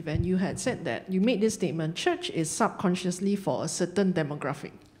for this event, you had said that you made this statement, church is subconsciously for a certain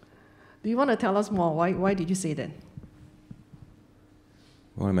demographic. Do you want to tell us more? Why did you say that?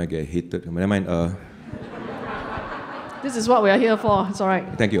 Why am I getting hated? Never mind. This is what we are here for. It's all right.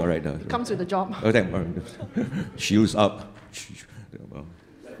 Thank you. All right. It comes with the job. Oh, thank you. Shields up.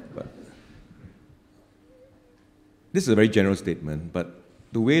 But this is a very general statement, but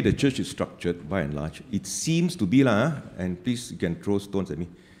the way the church is structured, by and large, it seems to be, and please, you can throw stones at me,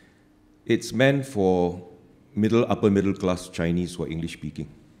 it's meant for upper middle class Chinese who are English speaking.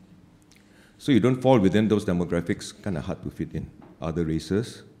 So you don't fall within those demographics, kind of hard to fit in. Other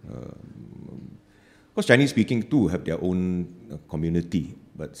races, because Chinese speaking too have their own community,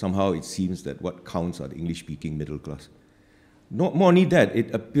 but somehow it seems that what counts are the English speaking middle class. Not more only that,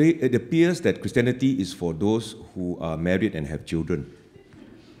 it appears that Christianity is for those who are married and have children.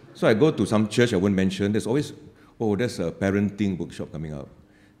 So I go to some church I won't mention, there's always, oh, there's a parenting workshop coming up.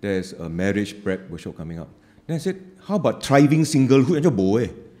 There's a marriage prep workshop coming up. Then I said, how about thriving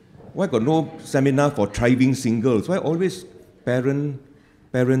singlehood? Why got no seminar for thriving singles? Why always parenting,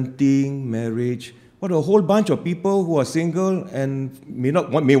 marriage? What a whole bunch of people who are single and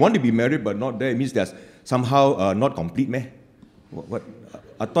may want to be married but not there. It means they're somehow not complete, meh? What?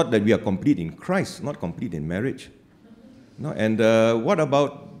 I thought that we are complete in Christ, not complete in marriage. No? And what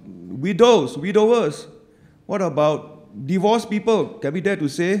about widowers? What about divorced people? Can we dare to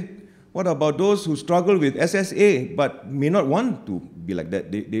say? What about those who struggle with SSA but may not want to be like that?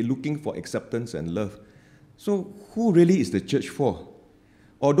 They're looking for acceptance and love. So who really is the church for?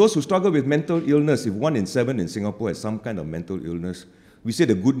 Or those who struggle with mental illness, if 1 in 7 in Singapore has some kind of mental illness, we say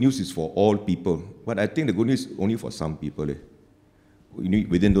the good news is for all people. But I think the good news is only for some people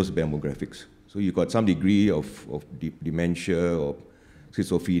within those demographics. So you've got some degree of dementia or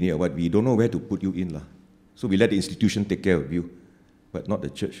schizophrenia, what we don't know where to put you in. So we let the institution take care of you, but not the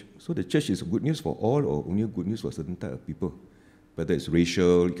church. So the church is good news for all or only good news for a certain type of people, whether it's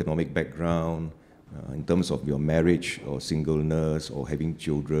racial, economic background, in terms of your marriage or singleness or having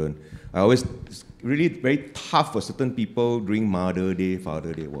children. It's really very tough for certain people during Mother Day,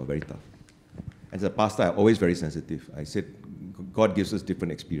 Father Day, very tough. As a pastor, I'm always very sensitive. I said, God gives us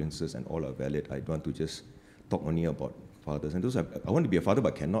different experiences and all are valid. I don't want to just talk only about fathers. And those I want to be a father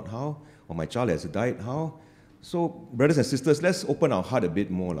but cannot, how? Or my child has died, how? So, brothers and sisters, let's open our heart a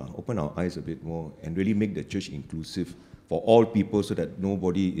bit more, open our eyes a bit more, and really make the church inclusive for all people so that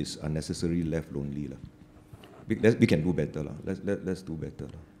nobody is unnecessarily left lonely. We can do better. Let's do better.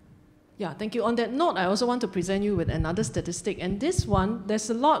 Yeah, thank you. On that note, I also want to present you with another statistic. And this one, there's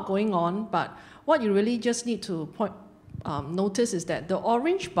a lot going on, but what you really just need to notice is that the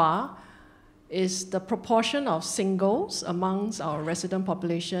orange bar is the proportion of singles amongst our resident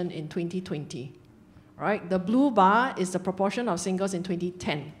population in 2020. Right? The blue bar is the proportion of singles in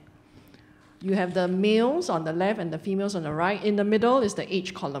 2010. You have the males on the left and the females on the right. In the middle is the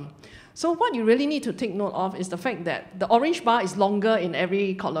age column. So what you really need to take note of is the fact that the orange bar is longer in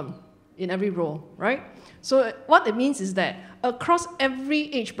every column, in every row, right? So what it means is that across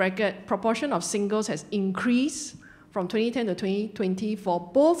every age bracket, proportion of singles has increased from 2010 to 2020 for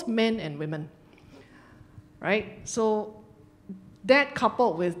both men and women, right? So that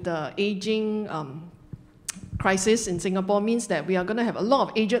coupled with the aging crisis in Singapore means that we are going to have a lot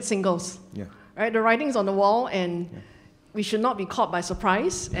of aged singles. Yeah. Right? The writing's on the wall, and we should not be caught by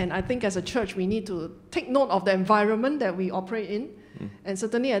surprise. And I think as a church, we need to take note of the environment that we operate in. And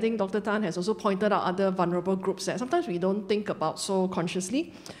certainly, I think Dr. Tan has also pointed out other vulnerable groups that sometimes we don't think about so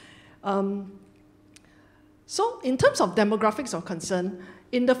consciously. So in terms of demographics of concern,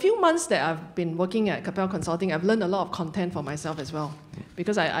 in the few months that I've been working at Capelle Consulting, I've learned a lot of content for myself as well,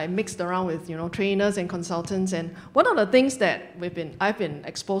 because I mixed around with trainers and consultants. And one of the things that I've been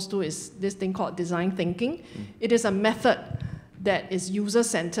exposed to is this thing called design thinking. It is a method that is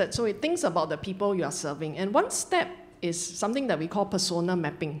user-centered, so it thinks about the people you are serving. And one step is something that we call persona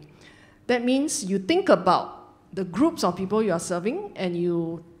mapping. That means you think about the groups of people you are serving, and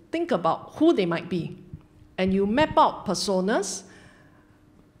you think about who they might be, and you map out personas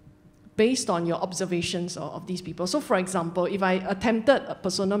based on your observations of these people. So for example, if I attempted a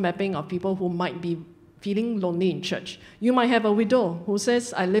persona mapping of people who might be feeling lonely in church, you might have a widow who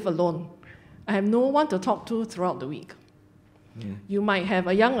says, I live alone. I have no one to talk to throughout the week. You might have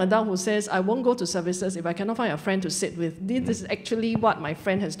a young adult who says, I won't go to services if I cannot find a friend to sit with. This is actually what my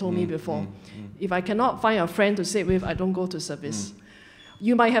friend has told me before. If I cannot find a friend to sit with, I don't go to service.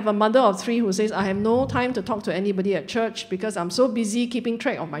 You might have a mother of 3 who says, I have no time to talk to anybody at church because I'm so busy keeping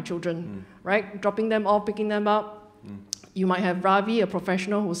track of my children, right? Dropping them off, picking them up. You might have Ravi, a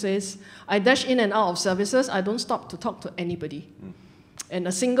professional, who says, I dash in and out of services, I don't stop to talk to anybody. And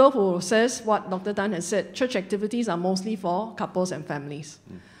a single who says what Dr. Tan has said, church activities are mostly for couples and families.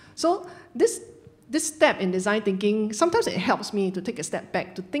 So this step in design thinking, sometimes it helps me to take a step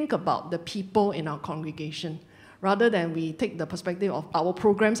back to think about the people in our congregation, rather than we take the perspective of our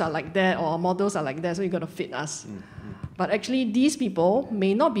programs are like that or our models are like that, so you've got to fit us. But actually, these people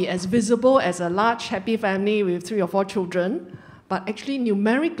may not be as visible as a large, happy family with 3 or 4 children, but actually,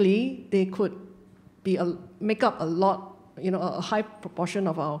 numerically, they could make up a lot, a high proportion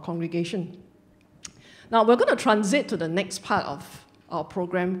of our congregation. Now, we're going to transit to the next part of our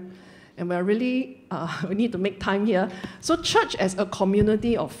program, and we're really, we need to make time here. So church as a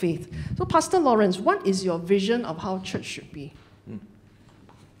community of faith. So Pastor Lawrence, what is your vision of how church should be?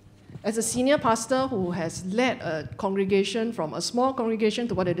 As a senior pastor who has led a congregation from a small congregation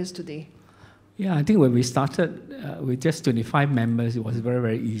to what it is today. Yeah, I think when we started with just 25 members, it was very,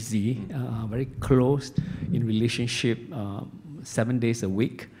 very easy, very close in relationship, 7 days a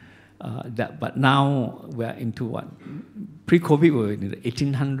week. But now we're into what? Pre-COVID, we were in the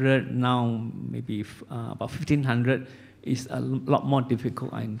 1,800. Now maybe about 1,500 is a lot more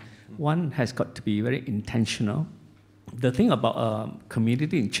difficult. And one has got to be very intentional. The thing about a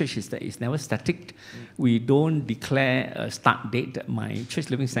community in church is that it's never static. We don't declare a start date. My church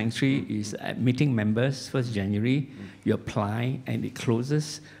living sanctuary is admitting members 1st January. You apply and it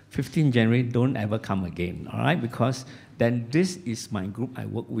closes 15th January. Don't ever come again, all right? Because then this is my group I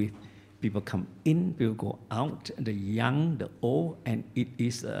work with. People come in, people go out, the young, the old, and it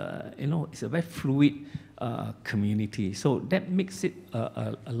is, it's a very fluid community. So that makes it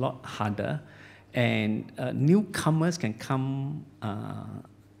a lot harder. And newcomers can come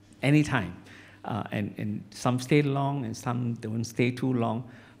anytime. And some stay long and some don't stay too long.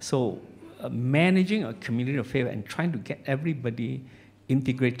 So managing a community of faith and trying to get everybody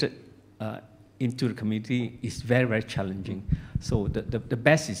integrated into the community is very, very challenging. So the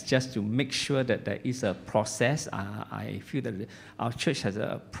best is just to make sure that there is a process. I feel that our church has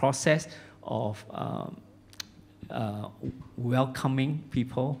a process of welcoming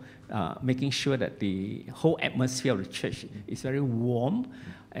people, making sure that the whole atmosphere of the church is very warm,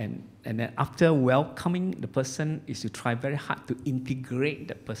 and then after welcoming the person is to try very hard to integrate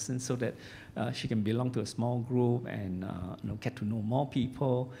that person so that she can belong to a small group and get to know more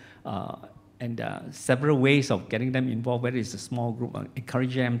people. And several ways of getting them involved, whether it's a small group,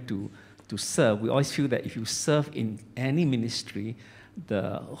 encourage them to serve. We always feel that if you serve in any ministry,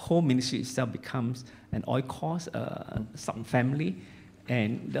 the whole ministry itself becomes an oikos, some family.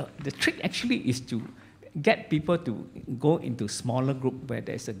 And the trick actually is to get people to go into smaller group where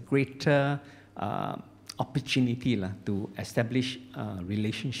there's a greater opportunity to establish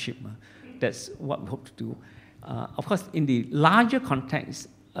relationship. That's what we hope to do. Of course, in the larger context,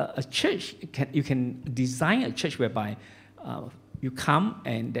 a church, you can design a church whereby you come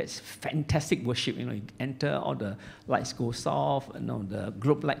and there's fantastic worship. You enter, all the lights goes off, the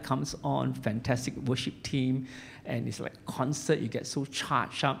group light comes on, fantastic worship team, and it's like concert. You get so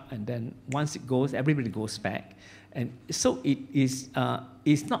charged up, and then once it goes, everybody goes back, and so it is.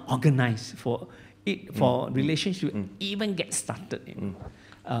 It's not organized for relationship to even get started.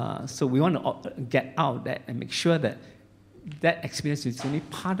 So we want to get out that and make sure that experience is only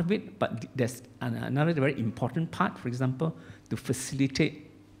part of it, but there's another very important part, for example, to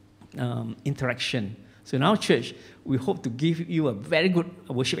facilitate interaction. So in our church, we hope to give you a very good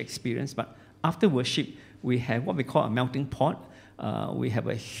worship experience, but after worship, we have what we call a melting pot. We have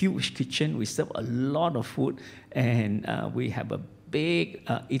a huge kitchen, we serve a lot of food, and we have a big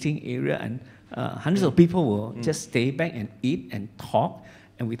eating area, and hundreds of people will just stay back and eat and talk,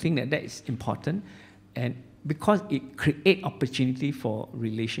 and we think that is important. And because it creates opportunity for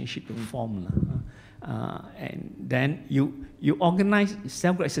relationship to form. And then you organize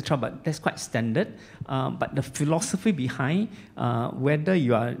cell group, etc., but that's quite standard. But the philosophy behind whether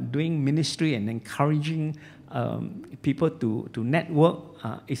you are doing ministry and encouraging people to network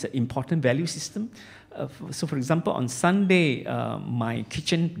is an important value system. So for example, on Sunday, my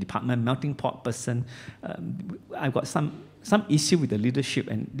kitchen department, melting pot person, I've got some issue with the leadership,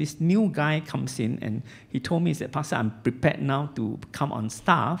 and this new guy comes in and he told me, he said, Pastor, I'm prepared now to come on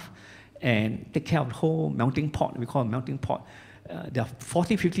staff and take care of the whole melting pot. We call it melting pot. There are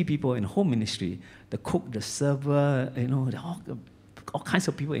 40, 50 people in the whole ministry, the cook, the server, all kinds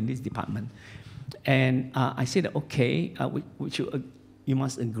of people in this department. And I said, okay, you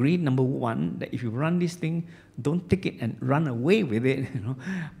must agree, number one, that if you run this thing, don't take it and run away with it,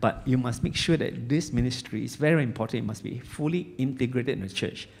 but you must make sure that this ministry is very important. It must be fully integrated in the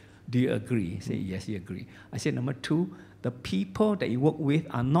church. Do you agree? Say, yes, you agree. I said, number two, the people that you work with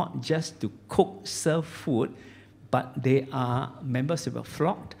are not just to cook, serve food, but they are members of a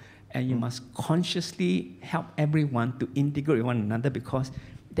flock, and you must consciously help everyone to integrate with one another, because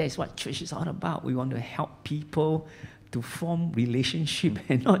that's what church is all about. We want to help people to form relationship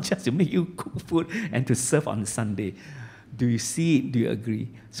and not just to make you cook food and to serve on Sunday. Do you see it? Do you agree?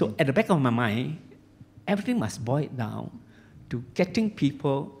 So at the back of my mind, everything must boil down to getting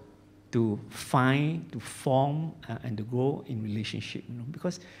people to find, to form, and to grow in relationship.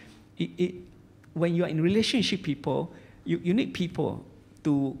 Because when you are in relationship, people, you need people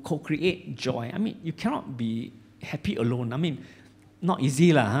to co-create joy. I mean, you cannot be happy alone. I mean, not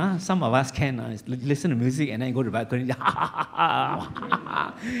easy lah, huh? Some of us can listen to music and then go to the balcony,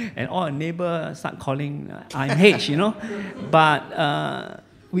 and all our neighbors start calling IMH, you know. But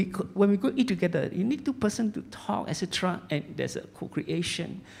when we go eat together, you need two persons to talk, etc. And there's a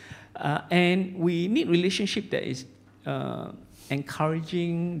co-creation, and we need relationship that is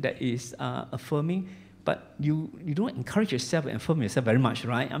encouraging, that is affirming. But you don't encourage yourself and affirm yourself very much,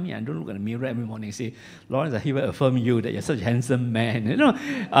 right? I mean, I don't look in the mirror every morning and say, Lawrence, I hereby affirm you that you're such a handsome man, you know.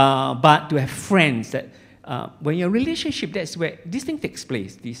 But to have friends that, when you're in a relationship, that's where this thing takes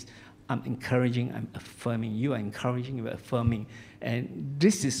place. This, I'm encouraging, I'm affirming, you are encouraging, you are affirming. And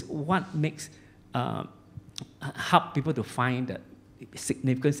this is what makes, help people to find the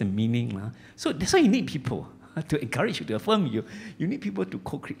significance and meaning. So that's why you need people. To encourage you, to affirm you. You need people to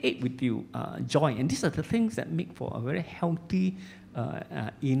co-create with you joy. And these are the things that make for a very healthy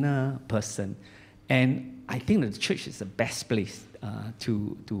inner person. And I think that the church is the best place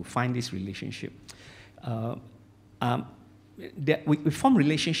to find this relationship. We form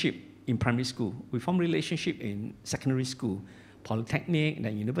relationship in primary school. We form relationship in secondary school, polytechnic,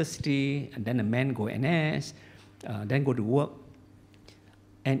 then university, and then the men go NS, then go to work.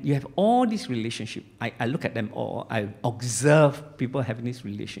 And you have all these relationships. I look at them all. I observe people having this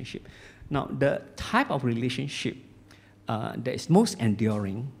relationship. Now, the type of relationship that is most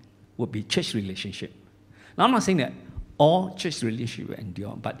enduring would be church relationship. Now, I'm not saying that all church relationships will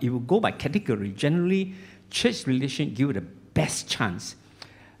endure, but if you go by category, generally, church relationship give you the best chance.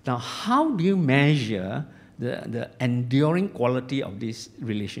 Now, how do you measure the enduring quality of this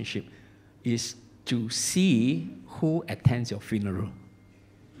relationship? Is to see who attends your funeral.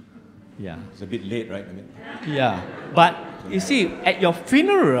 Yeah. It's a bit late, right? I mean. Yeah. But you see, at your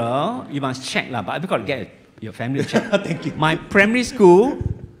funeral, you must check, but I've got to get your family to check. Thank you. My primary school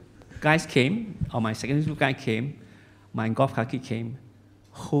guys came, or my secondary school guy came, my golf kaki came.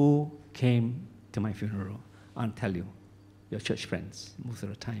 Who came to my funeral? I'll tell you, your church friends, most of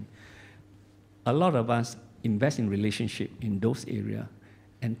the time. A lot of us invest in relationship in those areas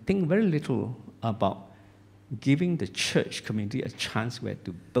and think very little about giving the church community a chance where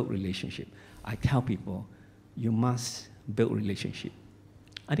to build relationship. I tell people, you must build relationship.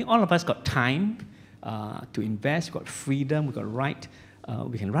 I think all of us got time to invest, we got freedom, we got right,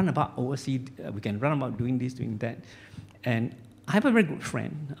 we can run about overseas, we can run about doing this, doing that. And I have a very good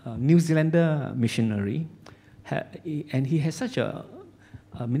friend, a New Zealander missionary, and he has such a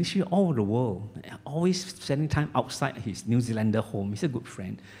ministry all over the world, always spending time outside his New Zealander home. He's a good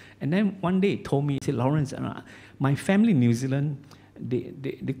friend. And then one day he told me, he said, Lawrence, my family in New Zealand,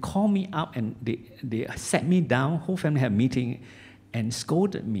 they called me up and they sat me down, whole family had a meeting, and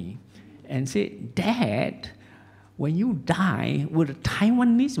scolded me and said, Dad, when you die, will the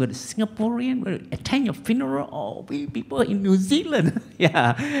Taiwanese, will the Singaporean, will attend your funeral, or will people in New Zealand?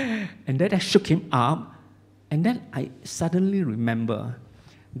 Yeah. And then I shook him up, and then I suddenly remember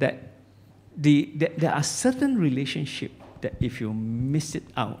that there are certain relationships that if you miss it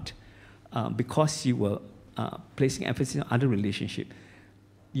out because you were placing emphasis on other relationship,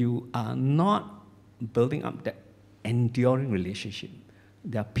 you are not building up that enduring relationship.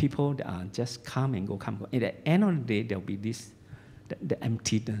 There are people that are just come and go, come and go. At the end of the day, there will be this, the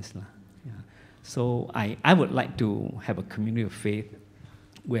emptiness. Yeah. So I would like to have a community of faith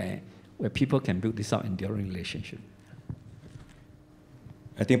where people can build this out enduring relationship.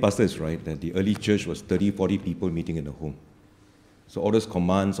 I think Pastor is right, that the early church was 30, 40 people meeting in the home. So all those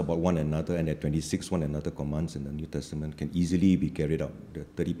commands about one another, and the 26 one another commands in the New Testament can easily be carried out. The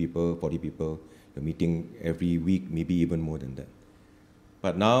 30 people, 40 people, you're meeting every week, maybe even more than that.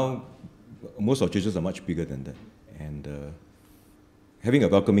 But now, most of churches are much bigger than that. And having a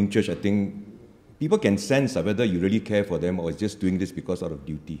welcoming church, I think people can sense whether you really care for them or it's just doing this because out of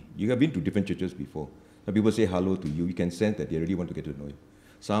duty. You have been to different churches before. Some people say hello to you. You can sense that they really want to get to know you.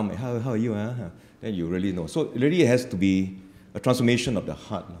 Some, how are you? Then you really know. So it really has to be a transformation of the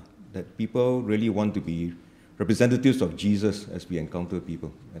heart, that people really want to be representatives of Jesus as we encounter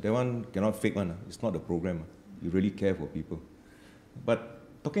people. And that one cannot fake one. It's not a program. You really care for people. But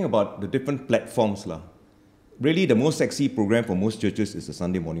talking about the different platforms, really the most sexy program for most churches is the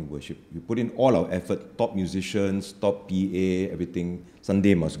Sunday morning worship. We put in all our effort, top musicians, top PA, everything.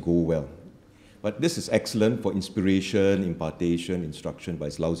 Sunday must go well. But this is excellent for inspiration, impartation, instruction, but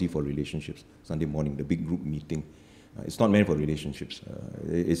it's lousy for relationships. Sunday morning, the big group meeting. It's not meant for relationships.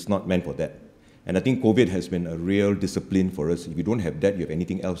 It's not meant for that. And I think COVID has been a real discipline for us. If you don't have that, you have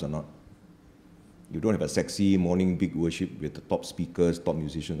anything else or not. You don't have a sexy morning big worship with the top speakers, top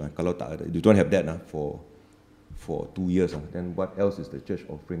musicians. You don't have that for for 2 years. Then what else is the church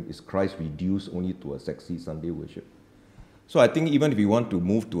offering? Is Christ reduced only to a sexy Sunday worship? So I think even if we want to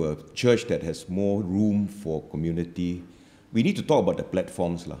move to a church that has more room for community, we need to talk about the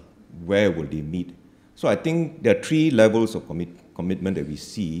platforms. Where will they meet? So I think there are 3 levels of commitment that we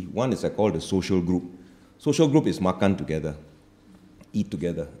see. One is I call the social group. Social group is makan together, eat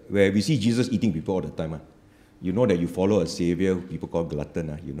together, where we see Jesus eating people all the time. You know that you follow a savior people call glutton,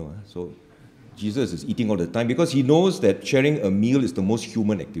 So Jesus is eating all the time because he knows that sharing a meal is the most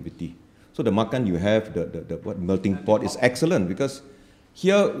human activity. So the makan you have, the melting pot is excellent because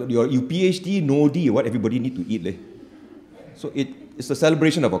here you PhD, no D, what everybody need to eat. So it's a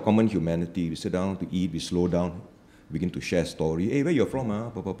celebration of our common humanity. We sit down to eat, we slow down, begin to share story. Hey, where you're from?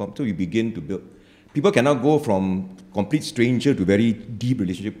 So we begin to build. People cannot go from complete stranger to very deep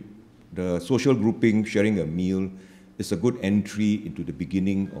relationship. The social grouping, sharing a meal, is a good entry into the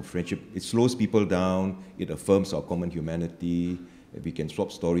beginning of friendship. It slows people down, it affirms our common humanity, we can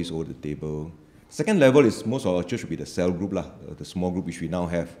swap stories over the table. Second level is most of our church will be the cell group, the small group which we now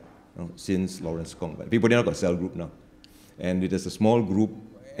have since Lawrence come. Everybody now got a cell group now. And it is a small group,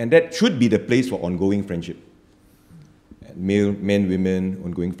 and that should be the place for ongoing friendship. Men, women,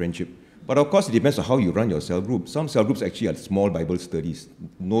 ongoing friendship. But of course, it depends on how you run your cell group. Some cell groups actually are small Bible studies,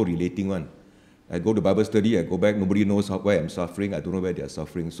 no relating one. I go to Bible study, I go back, nobody knows where I'm suffering, I don't know where they are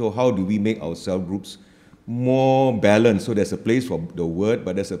suffering. So how do we make our cell groups more balanced? So there's a place for the word,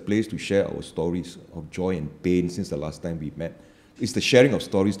 but there's a place to share our stories of joy and pain since the last time we met. It's the sharing of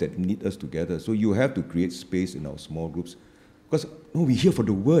stories that knit us together. So you have to create space in our small groups. Because we're here for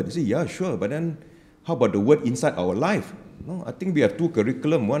the word. You say, yeah, sure, but then how about the word inside our life? No, I think we have 2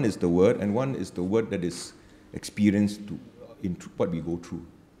 curriculum. One is the word, and one is the word that is experienced in what we go through,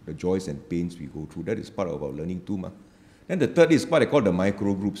 the joys and pains we go through. That is part of our learning too. Then the third is what I call the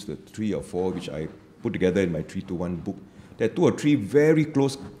micro groups, the 3 or 4, which I put together in my 3-to-1 book. There are 2 or 3 very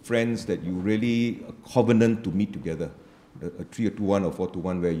close friends that you really covenant to meet together. A 3-to-1 or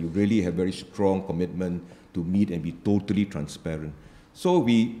 4-to-1, where you really have very strong commitment to meet and be totally transparent. So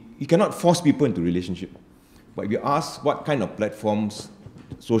you cannot force people into relationship. But if you ask what kind of platforms,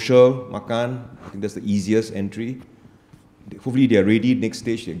 social, makan, I think that's the easiest entry. Hopefully they are ready, next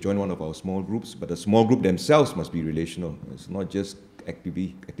stage they join one of our small groups, but the small group themselves must be relational. It's not just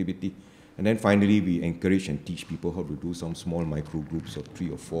activity. And then finally we encourage and teach people how to do some small micro groups of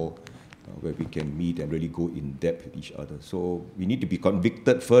 3 or 4 where we can meet and really go in depth with each other. So we need to be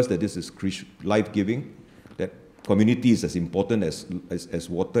convicted first that this is life-giving, that community is as important as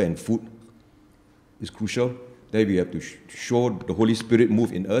water and food is crucial. Then we have to show the Holy Spirit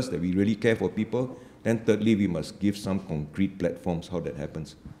move in us, that we really care for people. Then thirdly, we must give some concrete platforms how that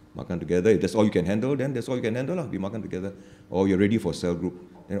happens. Makan together, if that's all you can handle, then that's all you can handle. We makan together. Or you're ready for cell group,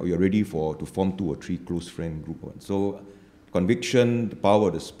 or you're ready to form 2 or 3 close friend group. So conviction, the power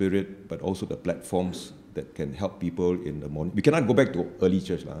of the Spirit, but also the platforms that can help people in the morning. We cannot go back to early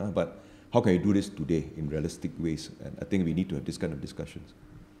church, but how can you do this today in realistic ways? And I think we need to have this kind of discussions.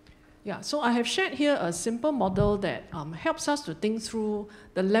 Yeah, so I have shared here a simple model that helps us to think through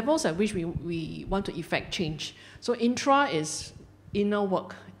the levels at which we want to effect change. So intra is inner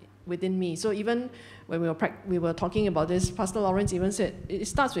work within me. So even when we were talking about this, Pastor Lawrence even said, it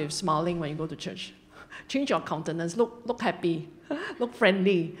starts with smiling when you go to church. Change your countenance, look happy, look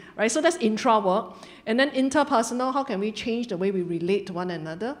friendly, right? So that's intra work. And then interpersonal, how can we change the way we relate to one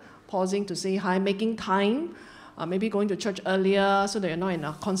another? Pausing to say hi, making time, maybe going to church earlier so that you're not in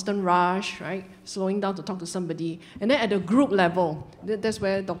a constant rush, right? Slowing down to talk to somebody. And then at the group level, that's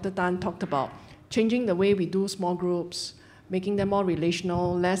where Dr. Tan talked about changing the way we do small groups, making them more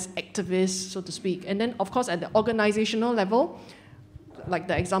relational, less activist, so to speak. And then, of course, at the organizational level, like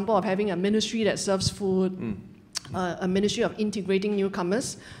the example of having a ministry that serves food, a ministry of integrating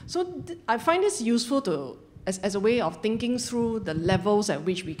newcomers. So I find this useful as a way of thinking through the levels at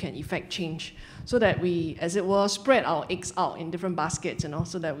which we can effect change, so that we, as it were, spread our eggs out in different baskets,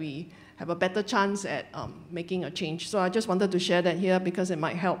 so that we have a better chance at making a change. So I just wanted to share that here because it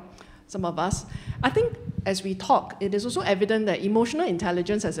might help some of us. I think as we talk, it is also evident that emotional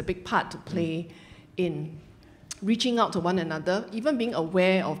intelligence has a big part to play in reaching out to one another, even being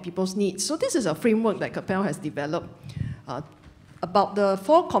aware of people's needs. So this is a framework that Capelle has developed about the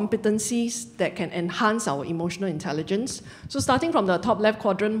 4 competencies that can enhance our emotional intelligence. So starting from the top left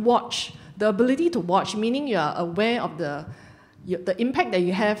quadrant, watch. The ability to watch, meaning you are aware of the impact that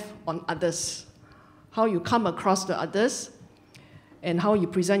you have on others, how you come across to others, and how you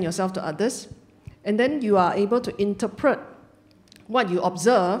present yourself to others. And then you are able to interpret what you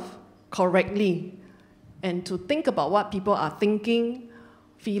observe correctly and to think about what people are thinking,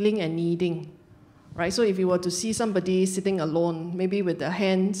 feeling, and needing. right? So if you were to see somebody sitting alone, maybe with their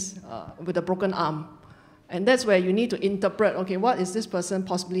hands, with a broken arm, and that's where you need to interpret, okay, what is this person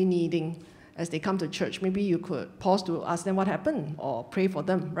possibly needing as they come to church? Maybe you could pause to ask them what happened or pray for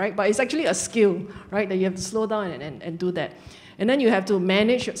them, right? But it's actually a skill, right, that you have to slow down and do that. And then you have to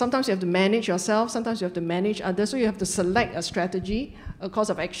manage, sometimes you have to manage yourself, sometimes you have to manage others, so you have to select a strategy, a course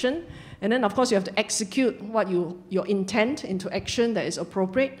of action, and then of course you have to execute what your intent into action that is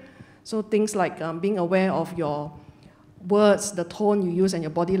appropriate. So things like being aware of your words, the tone you use, and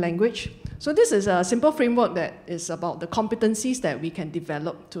your body language. So this is a simple framework that is about the competencies that we can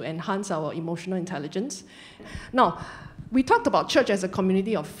develop to enhance our emotional intelligence. Now, we talked about church as a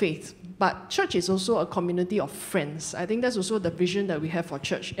community of faith, but church is also a community of friends. I think that's also the vision that we have for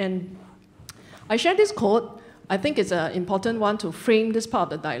church. And I share this quote. I think it's an important one to frame this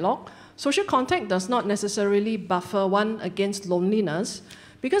part of the dialogue. Social contact does not necessarily buffer one against loneliness,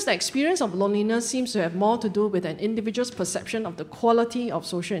 because the experience of loneliness seems to have more to do with an individual's perception of the quality of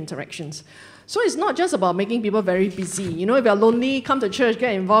social interactions. So it's not just about making people very busy. You know, if you're lonely, come to church,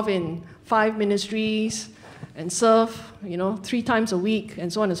 get involved in 5 ministries, and serve, 3 times a week,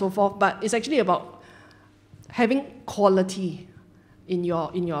 and so on and so forth. But it's actually about having quality in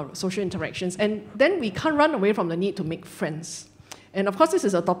your social interactions. And then we can't run away from the need to make friends. And of course, this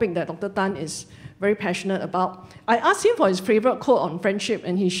is a topic that Dr. Tan is very passionate about. I asked him for his favorite quote on friendship,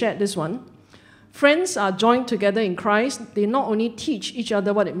 and he shared this one. Friends are joined together in Christ. They not only teach each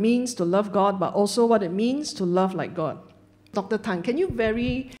other what it means to love God, but also what it means to love like God. Dr. Tan, can you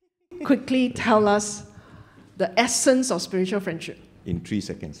very quickly tell us the essence of spiritual friendship? In 3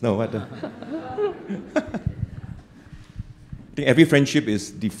 seconds. No, what? I think every friendship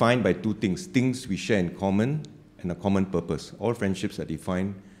is defined by 2 things. Things we share in common and a common purpose. All friendships are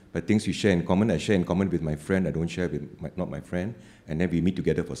defined by things we share in common. I share in common with my friend. I don't share with not my friend. And then we meet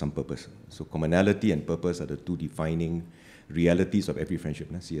together for some purpose. So commonality and purpose are the 2 defining realities of every friendship.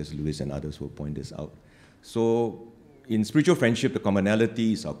 C.S. Lewis and others will point this out. So in spiritual friendship, the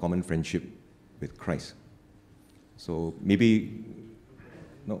commonality is our common friendship with Christ. So maybe,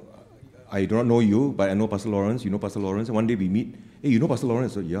 no, I do not know you, but I know Pastor Lawrence. You know Pastor Lawrence. And one day we meet. Hey, you know Pastor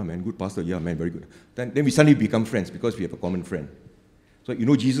Lawrence? So, yeah, man, good pastor. Yeah, man, very good. Then we suddenly become friends because we have a common friend. So you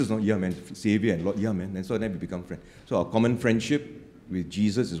know Jesus? No? Yeah, man, Savior and Lord. Yeah, man. And so then we become friends. So our common friendship with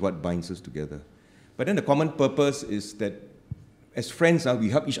Jesus is what binds us together. But then the common purpose is that as friends, we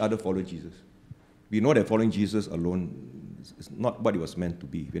help each other follow Jesus. We know that following Jesus alone is not what it was meant to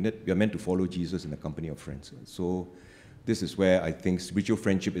be. We are meant to follow Jesus in the company of friends. So this is where I think spiritual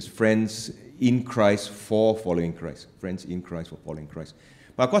friendship is friends in Christ for following Christ. Friends in Christ for following Christ.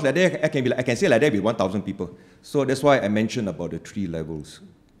 But of course, like that, I can say like that with 1,000 people. So that's why I mentioned about the 3 levels.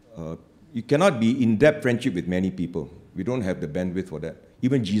 You cannot be in-depth friendship with many people. We don't have the bandwidth for that.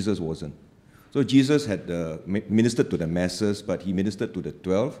 Even Jesus wasn't. So Jesus had ministered to the masses, but he ministered to the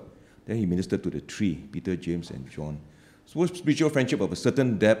 12. Then he ministered to the 3, Peter, James, and John. So spiritual friendship of a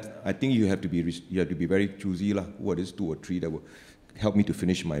certain depth, I think you have to be very choosy. Who are these 2 or 3 that will help me to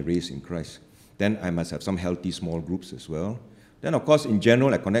finish my race in Christ? Then I must have some healthy small groups as well. Then, of course, in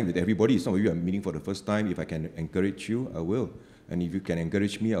general, I connect with everybody. Some of you are meeting for the first time. If I can encourage you, I will. And if you can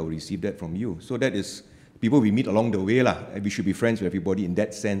encourage me, I will receive that from you. So that is people we meet along the way. And we should be friends with everybody in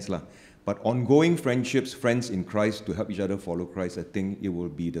that sense. But ongoing friendships, friends in Christ, to help each other follow Christ, I think it will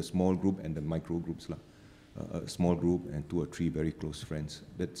be the small group and the micro groups. A small group and 2 or 3 very close friends.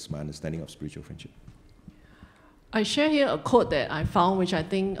 That's my understanding of spiritual friendship. I share here a quote that I found, which I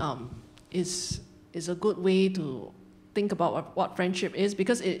think is a good way to think about what friendship is,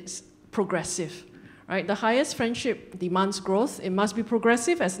 because it's progressive. Right? The highest friendship demands growth. It must be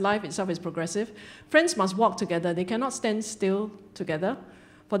progressive, as life itself is progressive. Friends must walk together. They cannot stand still together.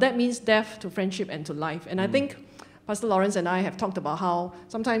 For that means death to friendship and to life. And I think Pastor Lawrence and I have talked about how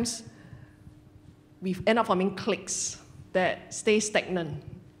sometimes we end up forming cliques that stay stagnant,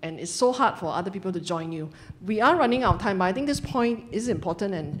 and it's so hard for other people to join you. We are running out of time, but I think this point is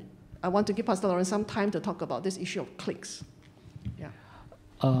important, and I want to give Pastor Lawrence some time to talk about this issue of cliques. Yeah.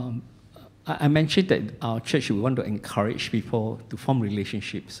 I mentioned that our church, we want to encourage people to form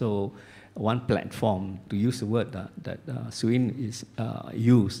relationships. So one platform, to use the word that Soo Inn is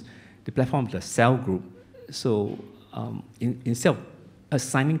used, the platform of the cell group. So instead of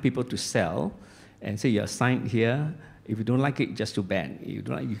assigning people to cell, and say you're assigned here, if you don't like it, just too bad. If you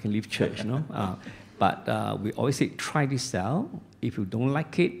don't like it, you can leave church, But we always say, try this cell. If you don't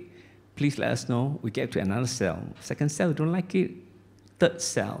like it, please let us know. We get to another cell. Second cell, you don't like it, 3rd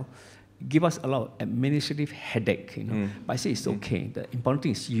cell. Give us a lot of administrative headache, But I say it's okay. The important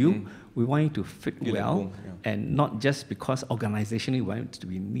thing is you. We want you to fit well, and not just because organizationally we want it to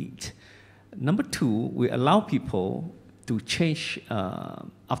be neat. Number two, we allow people to change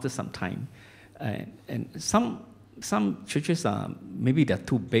after some time. And some churches are, maybe they're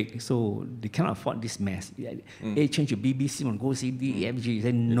too big, so they cannot afford this mess. Hey, change your BBC, want to go see the FG. You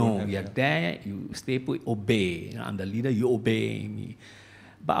say, no, you're there, you stay put, obey. You know, I'm the leader, you obey me.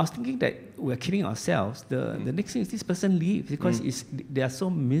 But I was thinking that we're kidding ourselves. The next thing is this person leaves because they are so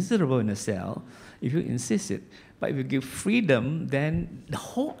miserable in a cell if you insist it. But if you give freedom, then the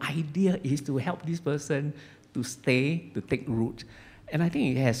whole idea is to help this person to stay, to take root. And I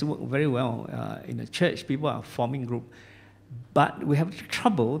think it has worked very well in the church. People are forming group. But we have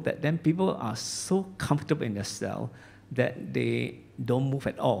trouble that then people are so comfortable in their cell that they don't move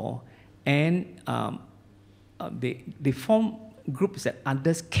at all. And they form groups that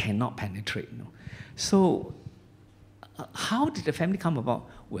others cannot penetrate. You know? So how did the family come about?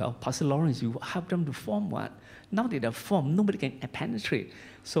 Well, Pastor Lawrence, you helped them to form what? Now that they're formed, nobody can penetrate.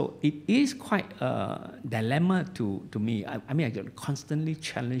 So it is quite a dilemma to me. I mean, I constantly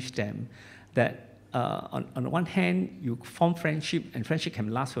challenge them that on the one hand, you form friendship, and friendship can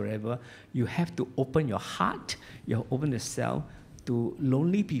last forever. You have to open your heart, you have to open the cell to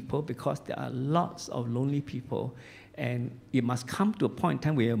lonely people, because there are lots of lonely people. And it must come to a point in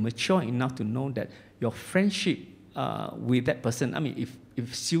time where you're mature enough to know that your friendship with that person, I mean, if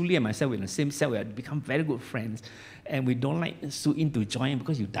Siew and myself were in the same cell, we had become very good friends, and we don't like Soo Inn to join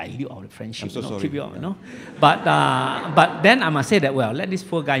because you dilute our friendship. I'm so sorry. Keep you up, you know? But then I must say that, well, let this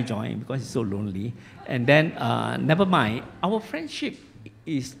poor guy join because he's so lonely. And then, never mind, our friendship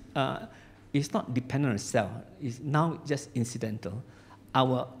is not dependent on cell. It's now just incidental.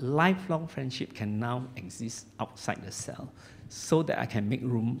 Our lifelong friendship can now exist outside the cell, so that I can make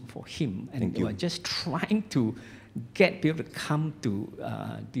room for him. And we're just trying to get people to come to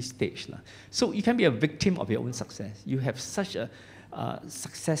this stage. So you can be a victim of your own success. You have such a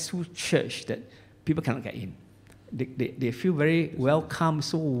successful church that people cannot get in. They feel very welcome,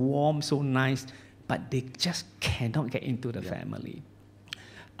 so warm, so nice, but they just cannot get into the family.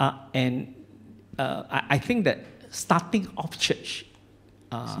 I think that starting off church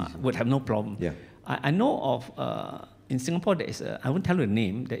would have no problem. Yeah. I know of, in Singapore, there is I won't tell you the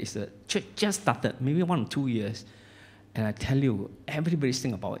name, there is a church just started, maybe 1 or 2 years. And I tell you, everybody's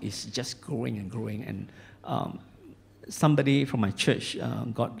thinking about it is just growing and growing. And somebody from my church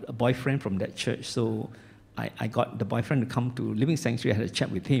got a boyfriend from that church, so I got the boyfriend to come to Living Sanctuary. I had a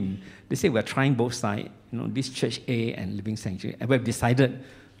chat with him. They say we're trying both sides, you know, this church A and Living Sanctuary. And we've decided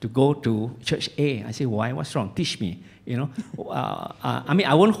to go to church A. I say, why? What's wrong? Teach me. You know, I mean,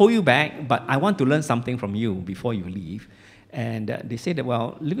 I won't hold you back, but I want to learn something from you before you leave. And they say that,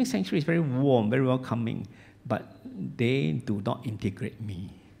 well, Living Sanctuary is very warm, very welcoming, but they do not integrate me.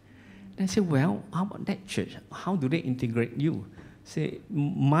 And I say, well, how about that church? How do they integrate you? Say,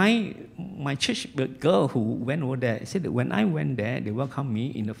 my church girl who went over there said that when I went there, they welcomed me.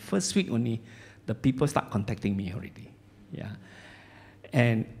 In the first week only, the people start contacting me already. Yeah.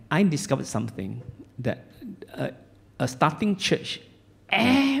 And I discovered something, that a starting church,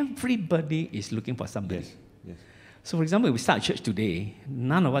 everybody is looking for somebody. Yes. Yes. So, for example, if we start a church today,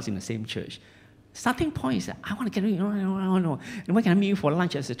 none of us in the same church. Starting point is that I want to get you know, and when can I meet you for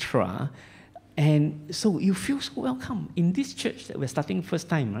lunch, etc. And so you feel so welcome in this church that we're starting first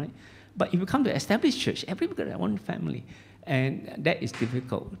time, right? But if you come to established church, everybody got one family, and that is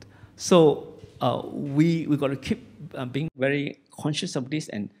difficult. So we got to keep being very conscious of this,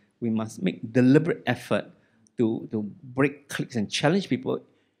 and we must make deliberate effort to break cliques and challenge people.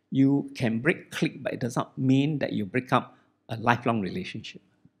 You can break clique, but it does not mean that you break up a lifelong relationship.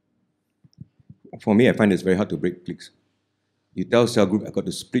 For me, I find it's very hard to break cliques. You tell cell group, I got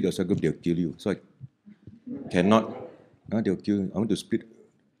to split your cell group, they'll kill you. So I cannot, they'll kill you. I want to split.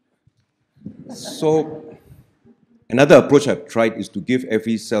 So another approach I've tried is to give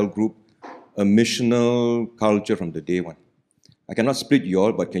every cell group a missional culture from the day one. I cannot split you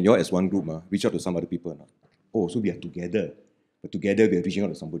all, but can you all as one group reach out to some other people or not? Oh, so we are together. But together we are reaching out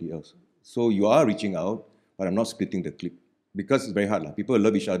to somebody else. So you are reaching out, but I'm not splitting the clique. Because it's very hard. People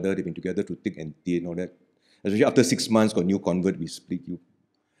love each other, they've been together through thick and thin and all that. Especially after 6 months, got new convert, we split you.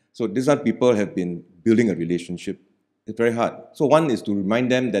 So these are people have been building a relationship. It's very hard. So one is to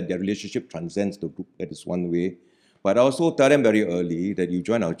remind them that their relationship transcends the group. That is one way. But I also tell them very early that you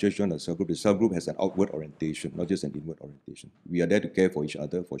join our church, join our cell group. The cell group has an outward orientation, not just an inward orientation. We are there to care for each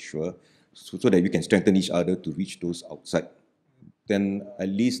other, for sure, so that we can strengthen each other to reach those outside. Then at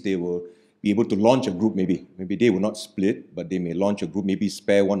least they will be able to launch a group, maybe. Maybe they will not split, but they may launch a group, maybe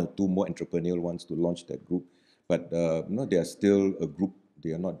spare 1 or 2 more entrepreneurial ones to launch that group. But they are still a group,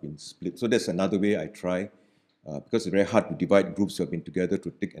 they are not being split. So that's another way I try. because it's very hard to divide groups who have been together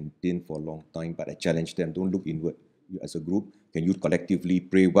through thick and thin for a long time. But I challenge them, don't look inward. You, as a group, can you collectively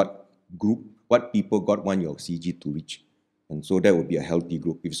pray what people God want your CG to reach? And so that would be a healthy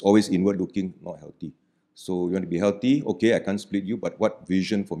group. If it's always inward looking, not healthy. So you want to be healthy, okay, I can't split you, but what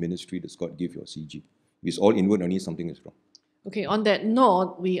vision for ministry does God give your CG? If it's all inward, only something is wrong. Okay, on that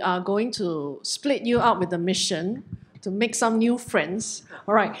note, we are going to split you out with the mission to make some new friends.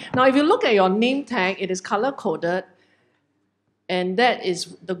 All right, now if you look at your name tag, it is color-coded, and that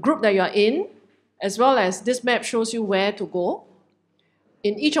is the group that you are in, as well as this map shows you where to go.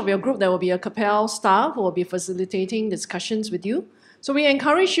 In each of your group, there will be a Capelle staff who will be facilitating discussions with you. So we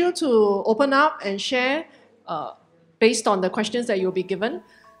encourage you to open up and share based on the questions that you'll be given.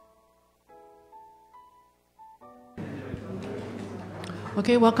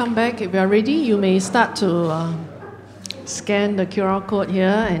 Okay, welcome back. If you are ready, you may start to scan the QR code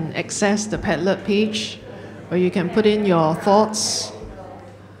here and access the Padlet page where you can put in your thoughts.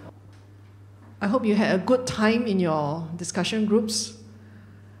 I hope you had a good time in your discussion groups.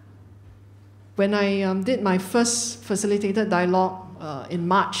 When I did my first facilitated dialogue in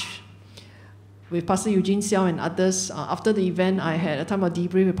March with Pastor Eugene Siew and others, after the event, I had a time of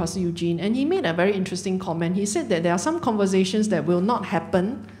debrief with Pastor Eugene, and he made a very interesting comment. He said that there are some conversations that will not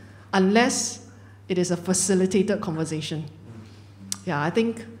happen unless it is a facilitated conversation. Yeah, I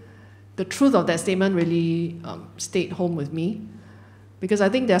think the truth of that statement really stayed home with me, because I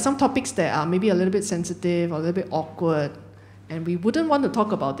think there are some topics that are maybe a little bit sensitive or a little bit awkward, and we wouldn't want to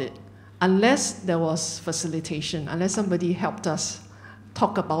talk about it unless there was facilitation, unless somebody helped us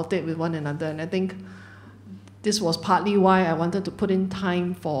talk about it with one another. And I think this was partly why I wanted to put in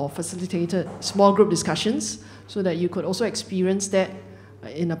time for facilitated small group discussions, so that you could also experience that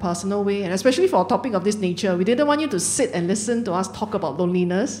in a personal way. And especially for a topic of this nature, we didn't want you to sit and listen to us talk about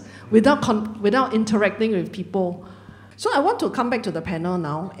loneliness without interacting with people. So I want to come back to the panel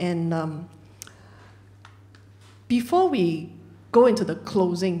now. And before we go into the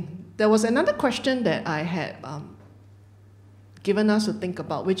closing, there was another question that I had given us to think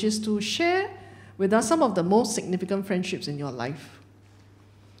about, which is to share with us some of the most significant friendships in your life.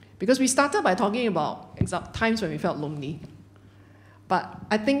 Because we started by talking about times when we felt lonely. But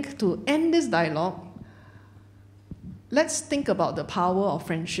I think to end this dialogue, let's think about the power of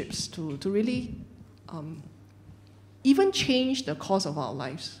friendships to really even change the course of our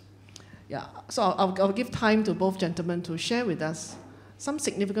lives. Yeah, so I'll give time to both gentlemen to share with us some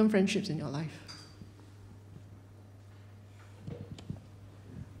significant friendships in your life.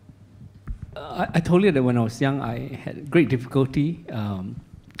 I told you that when I was young, I had great difficulty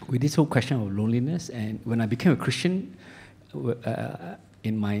with this whole question of loneliness. And when I became a Christian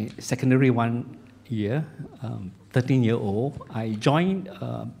in my secondary 1 year, 13-year-old, I joined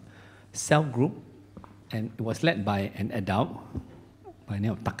a cell group, and it was led by an adult by the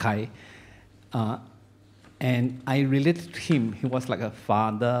name of Takai. And I related to him. He was like a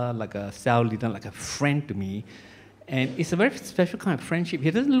father, like a cell leader, like a friend to me. And it's a very special kind of friendship.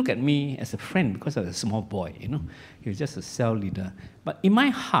 He doesn't look at me as a friend because I was a small boy, you know. He was just a cell leader. But in my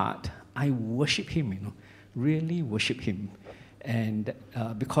heart, I worship him, you know, really worship him. And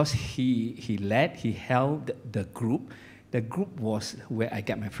because he led, he held the group. The group was where I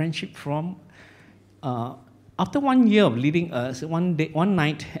get my friendship from. After 1 year of leading us, one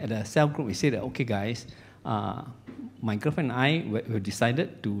night at a cell group, we said, okay, guys, my girlfriend and I we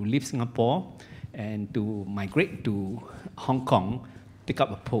decided to leave Singapore and to migrate to Hong Kong, take up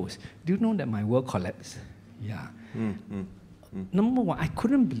a post. Do you know that my world collapsed? Yeah. Number one, I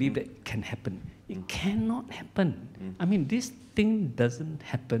couldn't believe that it can happen. It cannot happen. I mean, this thing doesn't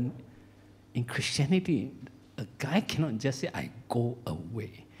happen in Christianity. A guy cannot just say, I go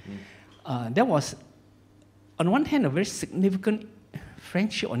away. That was, on one hand, a very significant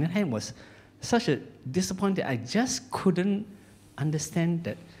friendship. On the other hand, was such a disappointment. I just couldn't understand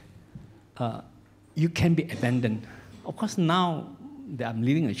that you can be abandoned. Of course, now that I'm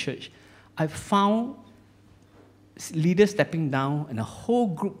leading a church, I found leaders stepping down and a whole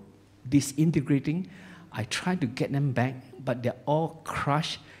group disintegrating. I tried to get them back, but they're all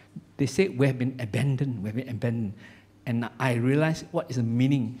crushed. They say, we have been abandoned, we have been abandoned. And I realized what is the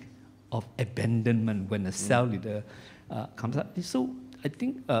meaning of abandonment when a cell leader comes up. So I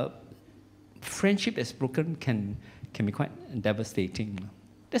think friendship that's broken can be quite devastating.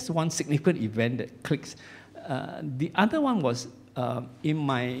 That's one significant event that clicks. The other one was in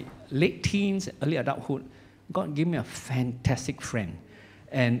my late teens, early adulthood, God gave me a fantastic friend.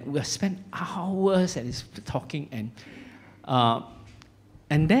 And we spent hours at this talking,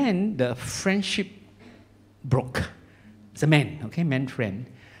 and then the friendship broke. It's a man, okay, man friend.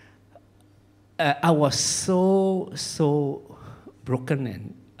 I was so broken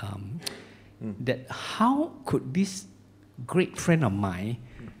and that how could this great friend of mine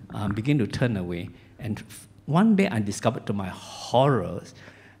begin to turn away? And one day I discovered to my horrors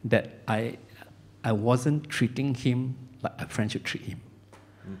that I wasn't treating him like a friend should treat him.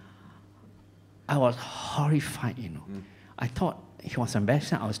 I was horrified, you know. I thought he was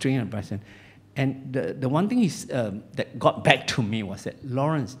embarrassing, I was treating him embarrassing. And the one thing that got back to me was that,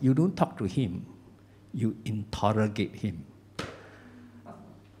 Lawrence, you don't talk to him, you interrogate him.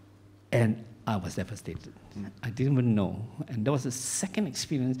 And I was devastated. I didn't even know. And that was the second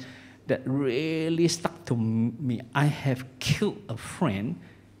experience that really stuck to me. I have killed a friend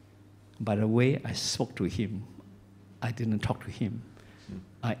by the way I spoke to him. I didn't talk to him.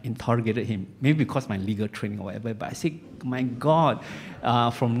 I interrogated him, maybe because my legal training or whatever, but I said, my God,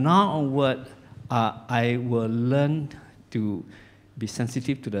 from now onward, I will learn to be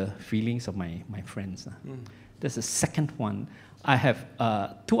sensitive to the feelings of my friends. That's the second one. I have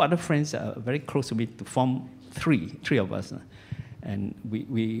two other friends that are very close to me to form three of us. And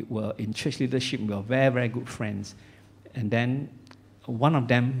we were in church leadership, we were very, very good friends. And then one of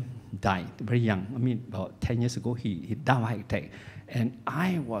them died very young. I mean, about 10 years ago, he died of a heart attack. And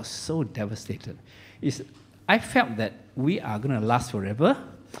I was so devastated. I felt that we are going to last forever,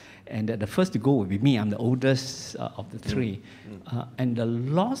 and that the first to go will be me. I'm the oldest of the three. And the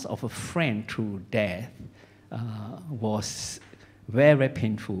loss of a friend through death was very, very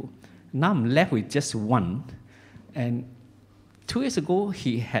painful. Now I'm left with just one. And 2 years ago,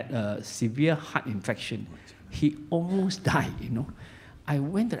 he had a severe heart infection. He almost died, you know. I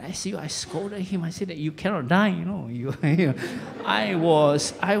went to the ICU, I scolded him, I said that you cannot die, you know. I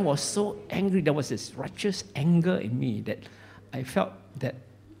was so angry. There was this righteous anger in me that I felt that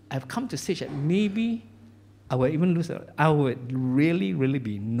I've come to stage that maybe I would even lose, I would really, really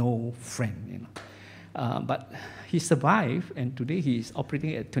be no friend, you know. But he survived, and today he's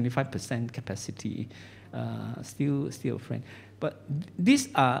operating at 25% capacity, still a friend. But these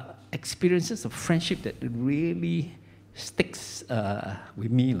are experiences of friendship that really sticks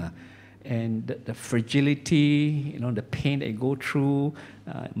with me, and the fragility, you know, the pain that you go through,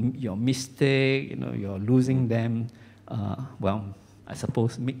 your mistake, you know, you're losing them. Well, I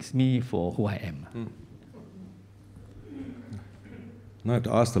suppose makes me for who I am. Now I have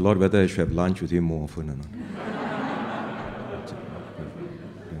to ask the Lord whether I should have lunch with him more often or not.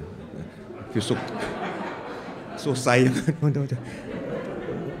 I feel so silent.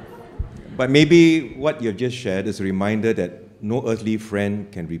 But maybe what you've just shared is a reminder that no earthly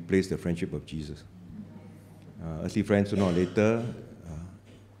friend can replace the friendship of Jesus. Earthly friends, sooner or later,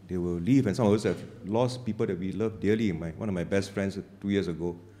 they will leave, and some of us have lost people that we love dearly. One of my best friends 2 years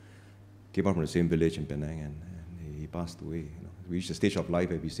ago came out from the same village in Penang, and he passed away. You know, we reached a stage of life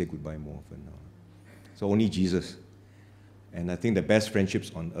where we say goodbye more often now. So only Jesus. And I think the best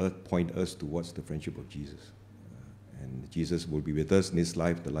friendships on earth point us towards the friendship of Jesus. And Jesus will be with us in this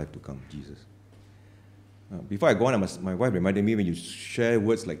life, the life to come, Jesus. Before I go on, my wife reminded me, when you share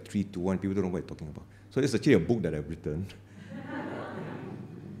words like 3, 2, 1, people don't know what you're talking about. So it's actually a book that I've written.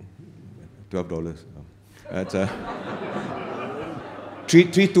 $12.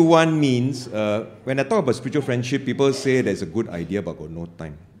 3, 2, 1 means, when I talk about spiritual friendship, people say there's a good idea but got no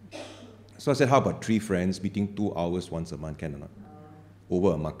time. So I said, how about 3 friends meeting 2 hours once a month, can or not?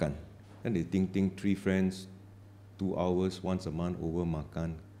 Over a makan. Then they think 3 friends, 2 hours once a month over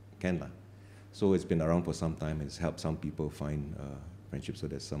makan, can lah. So it's been around for some time, and it's helped some people find friendship. So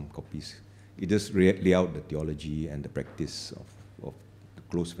there's some copies. It just lay out the theology and the practice of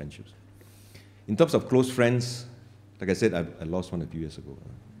close friendships. In terms of close friends, like I said, I lost one a few years ago.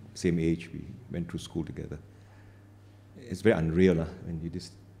 Same age, we went through school together. It's very unreal when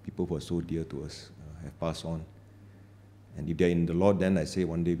these people who are so dear to us have passed on. And if they're in the Lord, then I say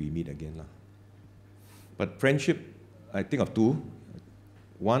one day we meet again. But friendship, I think of 2.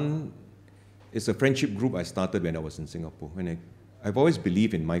 One is a friendship group I started when I was in Singapore. I've always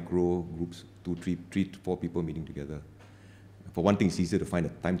believed in micro groups, 2, 3 to 4 people meeting together. For one thing, it's easier to find a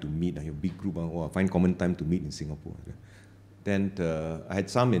time to meet. A big group, or find common time to meet in Singapore. Then I had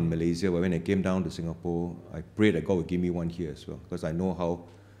some in Malaysia, where when I came down to Singapore, I prayed that God would give me one here as well, because I know how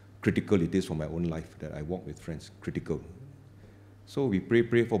critical it is for my own life that I walk with friends, critical. So we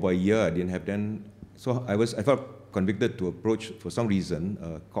prayed for about a year. I didn't have then. So I felt convicted to approach, for some reason,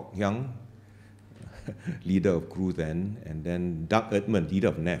 Kok Hyang, leader of crew then, and then Doug Edmund, leader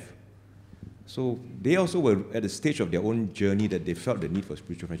of NEF. So they also were at a stage of their own journey that they felt the need for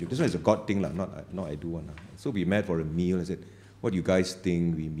spiritual friendship. This one is a God thing, not I do one. So we met for a meal and said, what do you guys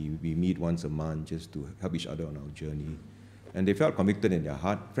think? We meet once a month just to help each other on our journey. And they felt convicted in their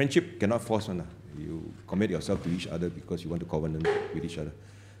heart. Friendship cannot force one. You commit yourself to each other because you want to covenant with each other.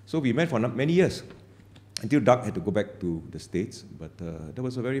 So we met for many years, until Doug had to go back to the States. But that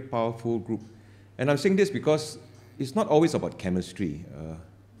was a very powerful group. And I'm saying this because it's not always about chemistry.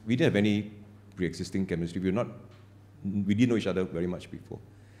 We didn't have any pre-existing chemistry. We didn't know each other very much before.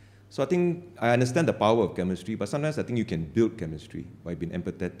 So I think I understand the power of chemistry, but sometimes I think you can build chemistry by being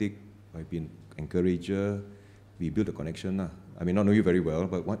empathetic, by being encourager. We build a connection. I may not know you very well,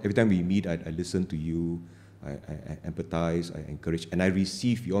 but every time we meet, I listen to you, I empathize, I encourage, and I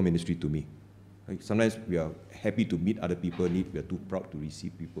receive your ministry to me. Right? Sometimes we are happy to meet other people, we are too proud to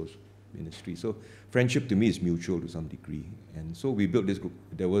receive people's ministry. So friendship to me is mutual to some degree. And so we built this group.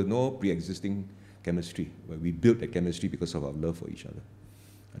 There was no pre-existing chemistry, but we built that chemistry because of our love for each other.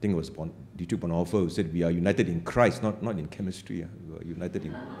 I think it was Dietrich Bonhoeffer who said we are united in Christ, not in chemistry. We are united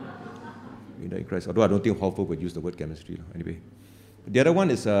in Christ. Although I don't think Hofer would use the word chemistry. Anyway. The other one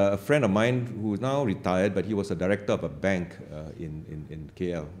is a friend of mine who is now retired, but he was a director of a bank in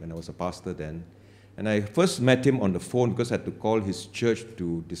KL when I was a pastor then. And I first met him on the phone because I had to call his church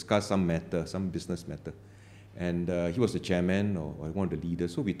to discuss some matter, some business matter. And he was the chairman or one of the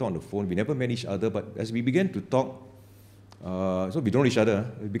leaders. So we talked on the phone. We never met each other, but as we began to talk, so we don't know each other,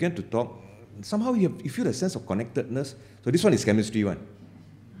 we began to talk. Somehow you feel a sense of connectedness. So this one is chemistry one.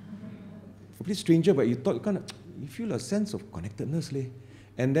 Complete stranger, but you you feel a sense of connectedness.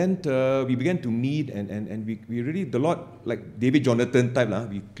 And then we began to meet, and we really, the Lord, like David Jonathan type,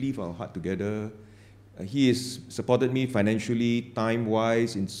 we cleave our heart together. He has supported me financially,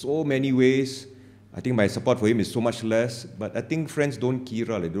 time-wise, in so many ways. I think my support for him is so much less, but I think friends don't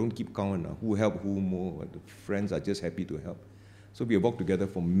kira, they don't keep count who help who more. The friends are just happy to help. So we have worked together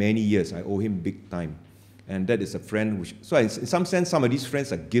for many years. I owe him big time. And that is a friend so in some sense, some of these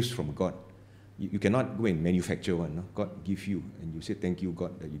friends are gifts from God. You cannot go and manufacture one. No? God gives you, and you say, thank you,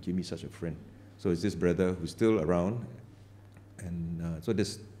 God, that you gave me such a friend. So it's this brother who's still around. And so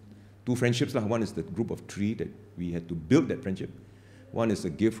there's two friendships. One is the group of three that we had to build that friendship. One is a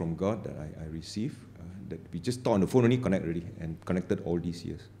gift from God that I received, that we just talked on the phone, only connect already, and connected all these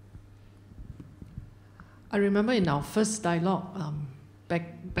years. I remember in our first dialogue,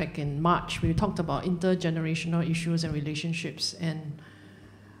 back in March, we talked about intergenerational issues and relationships. And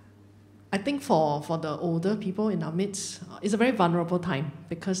I think for the older people in our midst, it's a very vulnerable time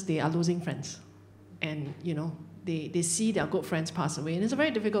because they are losing friends. And, they see their good friends pass away. And it's a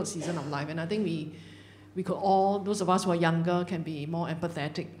very difficult season of life. And I think we could all, those of us who are younger, can be more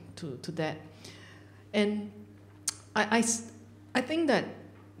empathetic to that. And I think that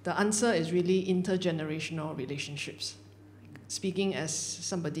the answer is really intergenerational relationships. Speaking as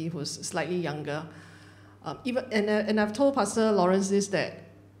somebody who's slightly younger, and I've told Pastor Lawrence this, that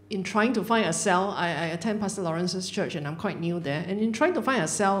in trying to find a cell, I attend Pastor Lawrence's church, and I'm quite new there. And in trying to find a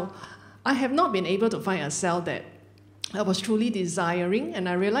cell, I have not been able to find a cell that I was truly desiring, and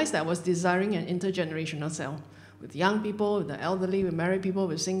I realized that I was desiring an intergenerational cell with young people, with the elderly, with married people,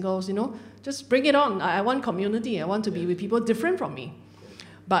 with singles, just bring it on. I want community. I want to be with people different from me.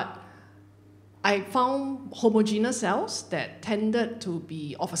 But I found homogeneous cells that tended to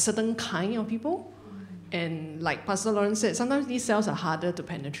be of a certain kind of people. And like Pastor Lawrence said, sometimes these cells are harder to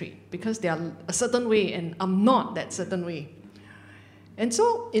penetrate because they are a certain way, and I'm not that certain way. And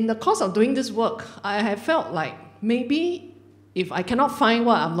so in the course of doing this work, I have felt like maybe if I cannot find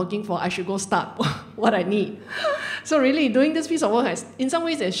what I'm looking for, I should go start what I need. So really, doing this piece of work has, in some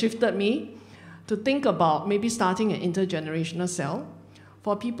ways, it shifted me to think about maybe starting an intergenerational cell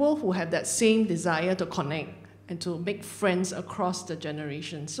for people who have that same desire to connect and to make friends across the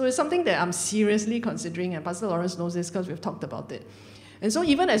generations. So it's something that I'm seriously considering, and Pastor Lawrence knows this because we've talked about it. And so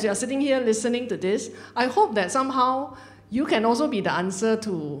even as you are sitting here listening to this, I hope that somehow you can also be the answer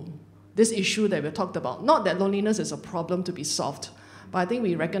to this issue that we've talked about. Not that loneliness is a problem to be solved, but I think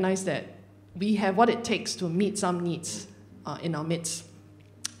we recognize that we have what it takes to meet some needs in our midst.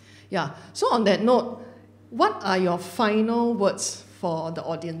 Yeah, so on that note, what are your final words for the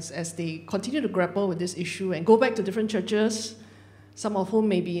audience as they continue to grapple with this issue and go back to different churches, some of whom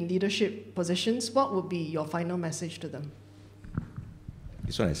may be in leadership positions? What would be your final message to them?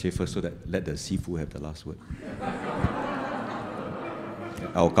 This one I say first so that let the Siew have the last word.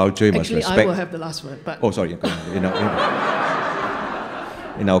 Our culture, you must respect. Actually, I will have the last word. But oh, sorry.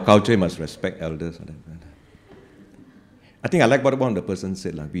 In our culture, you must respect elders. I think I like what one of the person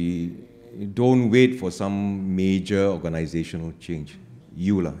said. We don't wait for some major organizational change.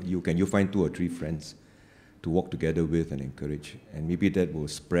 Can you find 2 or 3 friends to walk together with and encourage? And maybe that will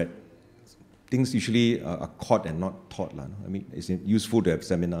spread. Things usually are caught and not taught. I mean, it's useful to have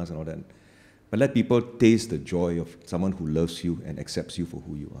seminars and all that. But let people taste the joy of someone who loves you and accepts you for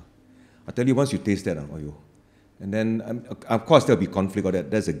who you are. I tell you, once you taste that, and then, of course, there'll be conflict, or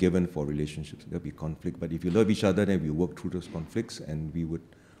that's a given for relationships. There'll be conflict, but if you love each other, then we work through those conflicts, and we would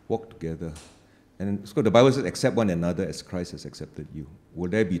walk together. And so the Bible says, accept one another as Christ has accepted you. Will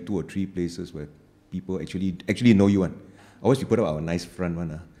there be 2 or 3 places where people actually know you? Always we put up our nice front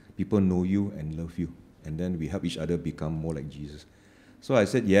one. People know you and love you, and then we help each other become more like Jesus. So I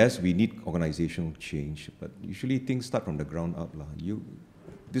said, yes, we need organizational change, but usually things start from the ground up.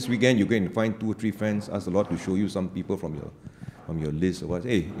 This weekend, you go and find 2 or 3 friends, ask the Lord to show you some people from your list. Or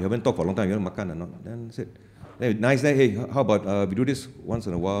hey, you haven't talked for a long time, you want to makan or not? Then I said, hey, nice day, hey, how about we do this once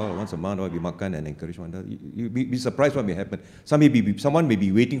in a while, once a month, or we makan and encourage one another. You'll be surprised what may happen. Someone may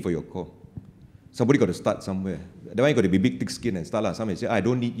be waiting for your call. Somebody got to start somewhere. That one you got to be big, thick skin and start. Some may say, I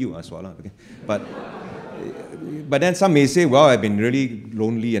don't need you. Okay? But then some may say, well, I've been really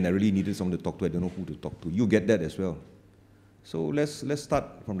lonely and I really needed someone to talk to. I don't know who to talk to. You get that as well. So let's start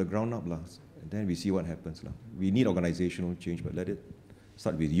from the ground up, and then we see what happens. We need organizational change, but let it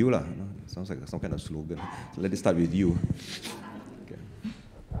start with you. Sounds like some kind of slogan. So let it start with you. Okay.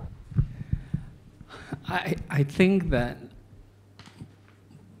 I think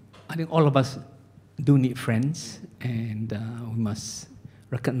all of us do need friends, and we must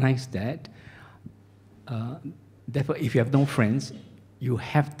recognize that. Therefore, if you have no friends, you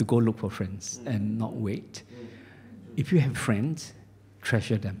have to go look for friends and not wait. If you have friends,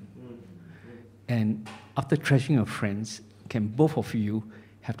 treasure them. And after treasuring your friends, can both of you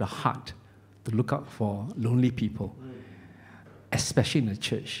have the heart to look out for lonely people, especially in the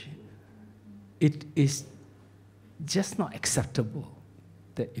church? It is just not acceptable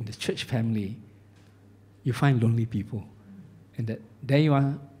that in the church family, you find lonely people. And that there you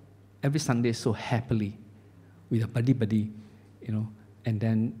are every Sunday so happily with a buddy, and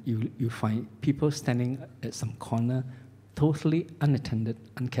then you find people standing at some corner, totally unattended,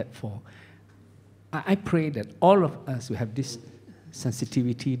 uncared for. I pray that all of us will have this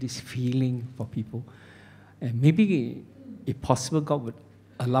sensitivity, this feeling for people. And maybe, if possible, God would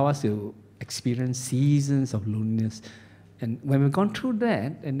allow us to experience seasons of loneliness. And when we've gone through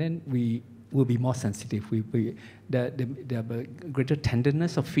that, and then we will be more sensitive. There have a greater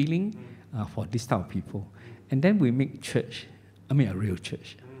tenderness of feeling for this type of people. And then we make church, a real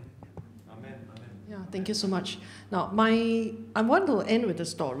church. Amen. Yeah, thank you so much. Now, I want to end with a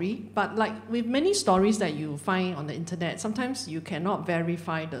story, but like with many stories that you find on the internet, sometimes you cannot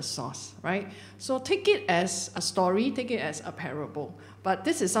verify the source, right? So take it as a story, take it as a parable. But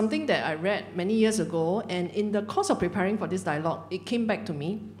this is something that I read many years ago, and in the course of preparing for this dialogue, it came back to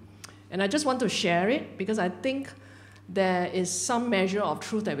me. And I just want to share it because I think there is some measure of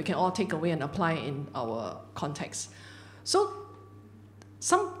truth that we can all take away and apply in our context. So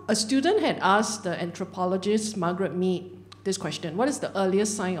a student had asked the anthropologist Margaret Mead this question: what is the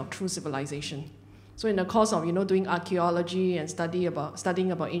earliest sign of true civilization? So in the course of doing archaeology and studying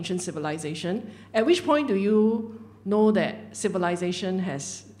about ancient civilization, at which point do you know that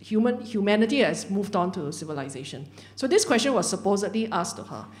humanity has moved on to civilization? So this question was supposedly asked to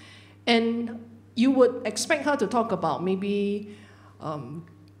her. And you would expect her to talk about maybe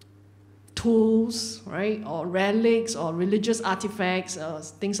tools, right, or relics, or religious artifacts,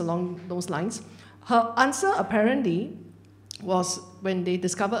 things along those lines. Her answer apparently was when they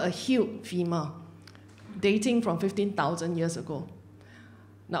discovered a healed femur dating from 15,000 years ago.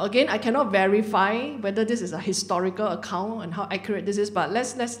 Now again, I cannot verify whether this is a historical account and how accurate this is, but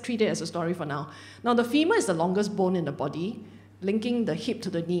let's treat it as a story for now. Now the femur is the longest bone in the body, linking the hip to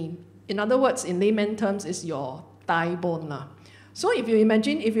the knee. In other words, in layman terms, is your thigh bone. So if you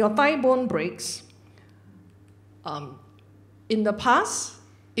imagine, if your thigh bone breaks, in the past,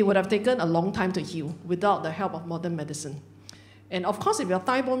 it would have taken a long time to heal without the help of modern medicine. And of course, if your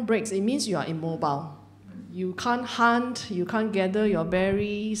thigh bone breaks, it means you are immobile. You can't hunt, you can't gather your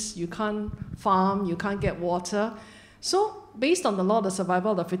berries, you can't farm, you can't get water. So based on the law of the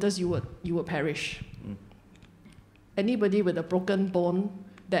survival of the fittest, you would perish. Anybody with a broken bone,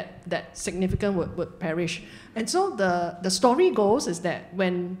 that significant would perish. And so the story goes is that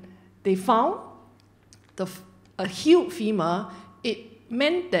when they found a healed femur, it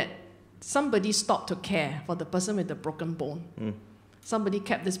meant that somebody stopped to care for the person with the broken bone. Somebody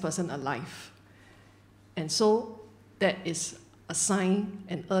kept this person alive. And so that is a sign,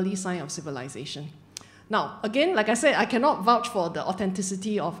 an early sign of civilization. Now, again, like I said, I cannot vouch for the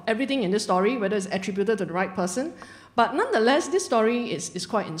authenticity of everything in this story, whether it's attributed to the right person. But nonetheless, this story is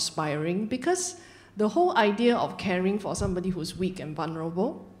quite inspiring because the whole idea of caring for somebody who's weak and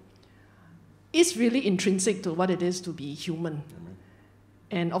vulnerable is really intrinsic to what it is to be human.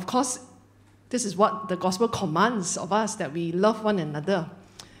 And of course, This is what the gospel commands of us, that we love one another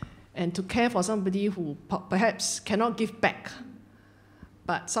and to care for somebody who perhaps cannot give back,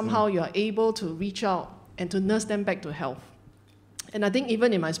 but somehow you are able to reach out and to nurse them back to health. And I think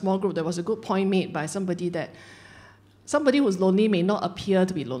even in my small group, there was a good point made by somebody that somebody who's lonely may not appear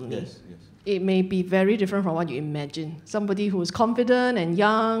to be lonely. Yes, yes. It may be very different from what you imagine. Somebody who is confident and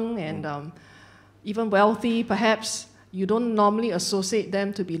young and even wealthy, perhaps you don't normally associate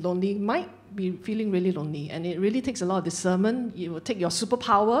them to be lonely, might be feeling really lonely. And it really takes a lot of discernment. It will take your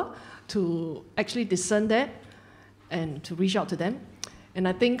superpower to actually discern that and to reach out to them. And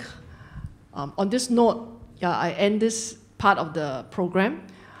I think on this note, I end this part of the program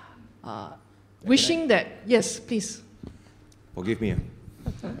wishing that, yes, please. Forgive me.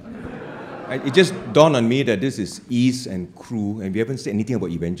 It just dawned on me that this is ease and crew, and we haven't said anything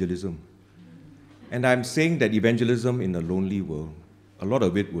about evangelism. And I'm saying that evangelism in a lonely world, a lot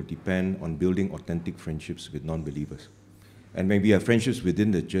of it will depend on building authentic friendships with non-believers. And when we have friendships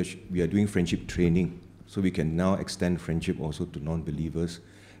within the church, we are doing friendship training, so we can now extend friendship also to non-believers.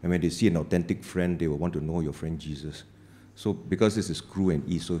 And when they see an authentic friend, they will want to know your friend Jesus. So because this is crew and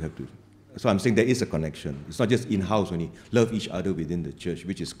ease, so you have to. So I'm saying there is a connection. It's not just in-house only. Love each other within the church,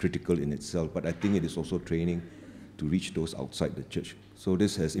 which is critical in itself, but I think it is also training to reach those outside the church. So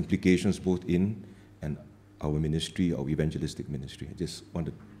this has implications both in and our ministry, our evangelistic ministry. I just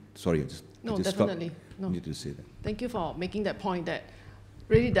wanted, sorry, I just definitely. Need to say that. Thank you for making that point, that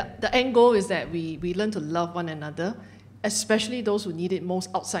really the end goal is that we learn to love one another, especially those who need it most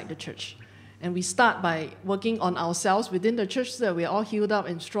outside the church. And we start by working on ourselves within the church so that we're all healed up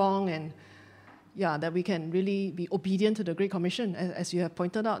and strong, and that we can really be obedient to the Great Commission, as you have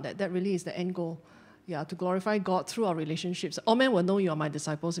pointed out, that really is the end goal. To glorify God through our relationships. All men will know you are my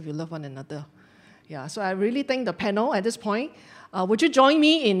disciples if you love one another. So I really thank the panel at this point. Would you join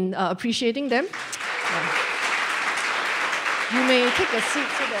me in appreciating them? You may take a seat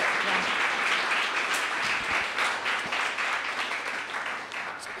so that...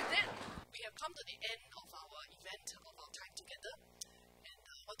 So with that, we have come to the end of our event, of our time together. And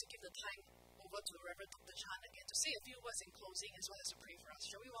I want to give the time over to Reverend Dr. Chan again to say a few words in closing as well as to pray for us.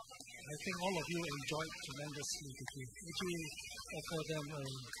 Shall we welcome you? I think all of you enjoyed tremendously today. Would you offer them a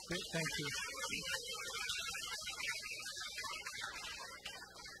great thank you?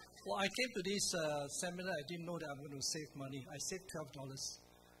 Well, I came to this seminar. I didn't know that I'm going to save money. I saved $12,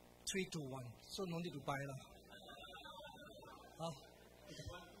 3 to 1. So no need to buy lah.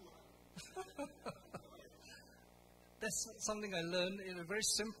 That's something I learned. It's very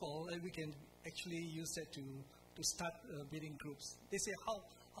simple, and we can actually use that to start building groups. They say, how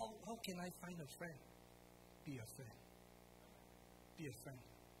can I find a friend? Be a friend. Be a friend.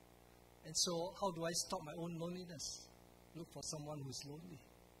 And so how do I stop my own loneliness? Look for someone who's lonely.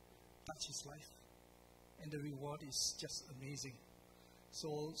 Touch his life. And the reward is just amazing.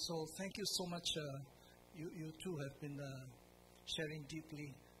 So thank you so much. You two have been sharing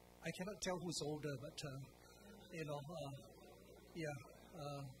deeply. I cannot tell who's older, but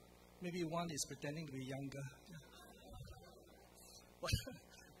maybe one is pretending to be younger.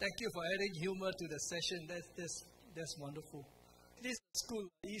 Thank you for adding humor to the session. That's wonderful. This school,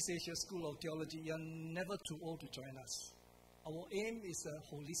 East Asia School of Theology, you're never too old to join us. Our aim is a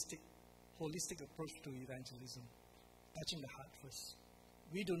holistic approach to evangelism, touching the heart first.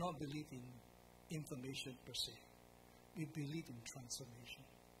 We do not believe in information per se. We believe in transformation.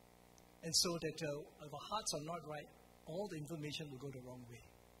 And so that if our hearts are not right, all the information will go the wrong way.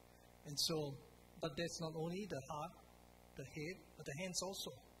 And so, but that's not only the heart, the head, but the hands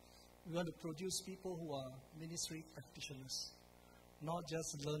also. We want to produce people who are ministry practitioners, not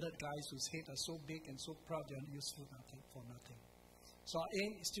just learned guys whose heads are so big and so proud they are useful for nothing. So our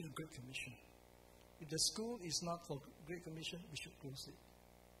aim is still the Great Commission. If the school is not for Great Commission, we should close it.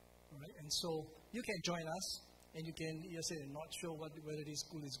 All right? And so you can join us, and you say, not sure whether this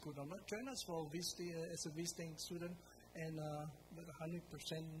school is good or not. Join us for as a visiting student, and 100%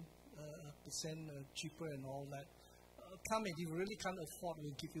 cheaper and all that. Come, and if you really can't afford,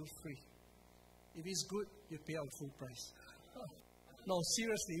 we'll give you free. If it's good, you pay our full price. No,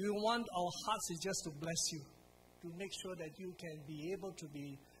 seriously, we want our hearts is just to bless you, to make sure that you can be able to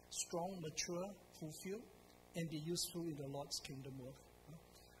be strong, mature, fulfilled, and be useful in the Lord's kingdom work.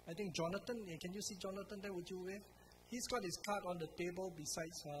 I think Jonathan, can you see Jonathan there? Would you wave? He's got his card on the table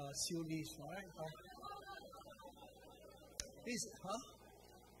besides Siew, all right?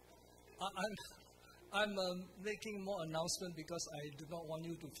 I'm making more announcement because I do not want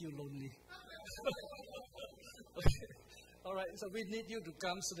you to feel lonely. Okay. All right, so we need you to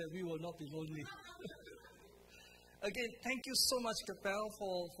come so that we will not be lonely. Again, thank you so much, Capelle,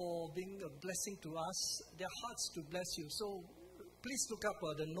 for being a blessing to us. Their hearts to bless you. So please look up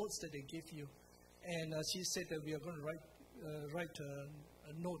the notes that they give you. And she said that we are going to write a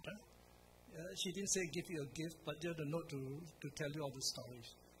note. She didn't say give you a gift, but just a note to tell you all the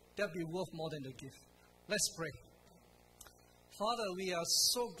stories. That'll be worth more than the gift. Let's pray. Father, we are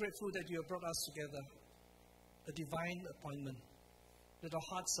so grateful that you have brought us together. A divine appointment. That our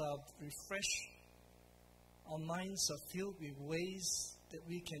hearts are refreshed. Our minds are filled with ways that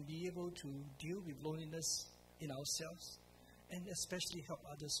we can be able to deal with loneliness in ourselves. And especially help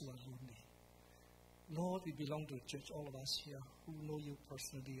others who are lonely. Lord, we belong to a church, all of us here, who know you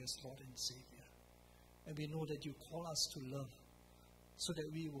personally as Lord and Savior. And we know that you call us to love so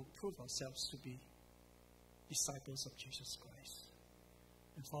that we will prove ourselves to be disciples of Jesus Christ.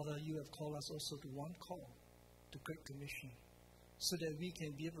 And Father, you have called us also to one call, the Great Commission, so that we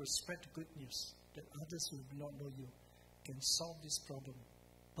can be able to spread the good news, that others who do not know you can solve this problem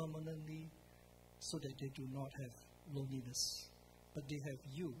permanently so that they do not have loneliness, but they have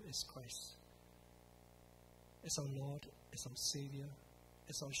you as Christ, as our Lord, as our Savior,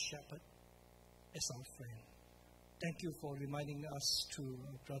 as our shepherd, as our friend. Thank you for reminding us to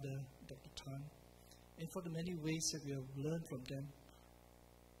our brother, Dr. Tan, and for the many ways that we have learned from them.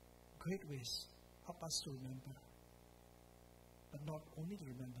 Great ways. Help us to remember. But not only to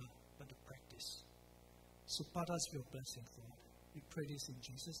remember, but to practice. So part us with your blessing, Lord. We pray this in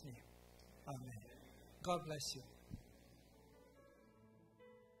Jesus' name. Amen. God bless you.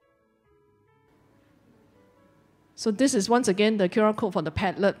 So this is once again the QR code for the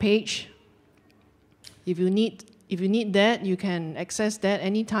Padlet page. If you need that, you can access that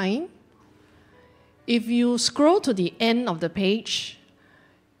anytime. If you scroll to the end of the page,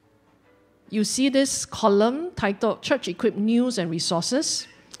 you see this column titled Church Equip News and Resources.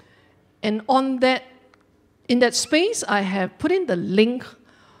 And in that space, I have put in the link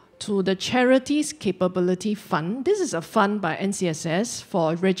to the Charities Capability Fund. This is a fund by NCSS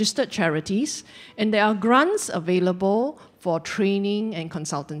for registered charities, and there are grants available for training and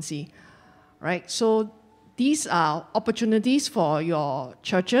consultancy, right? So these are opportunities for your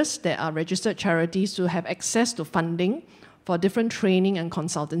churches that are registered charities to have access to funding for different training and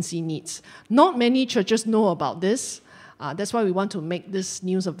consultancy needs. Not many churches know about this. That's why we want to make this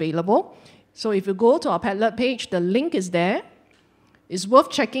news available. So if you go to our Padlet page, the link is there. It's worth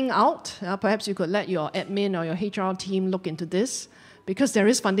checking out. Perhaps you could let your admin or your HR team look into this, because there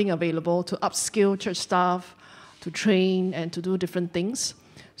is funding available to upskill church staff, to train, and to do different things.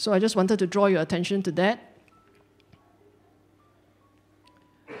 So I just wanted to draw your attention to that.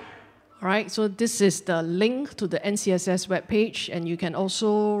 All right, so this is the link to the NCSS webpage, and you can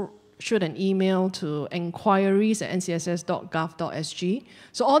also shoot an email to enquiries@ncss.gov.sg.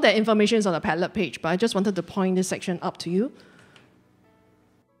 So all that information is on the Padlet page, but I just wanted to point this section up to you.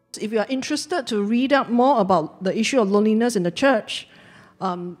 If you are interested to read up more about the issue of loneliness in the church,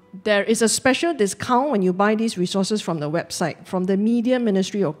 there is a special discount when you buy these resources from the website, from the media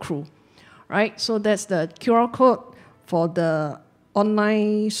ministry or crew. Right? So that's the QR code for the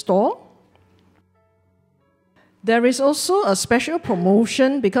online store. There is also a special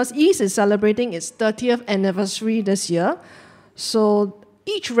promotion because East is celebrating its 30th anniversary this year. So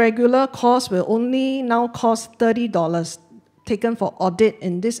each regular course will only now cost $30, taken for audit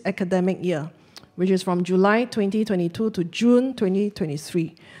in this academic year, which is from July 2022 to June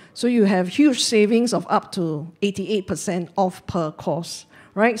 2023. So you have huge savings of up to 88% off per course,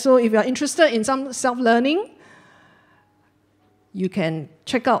 right? So if you're interested in some self-learning, you can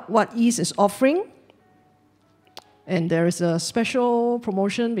check out what East is offering. And there is a special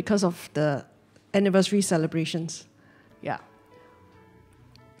promotion because of the anniversary celebrations. Yeah.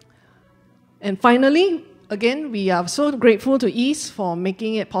 And finally, again, we are so grateful to East for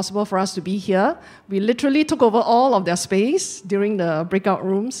making it possible for us to be here. We literally took over all of their space during the breakout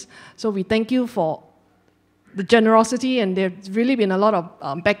rooms. So we thank you for the generosity, and there's really been a lot of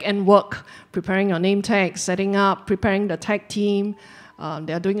back-end work, preparing your name tags, setting up, preparing the tag team.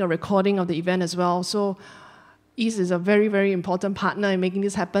 They're doing a recording of the event as well. So East is a very, very important partner in making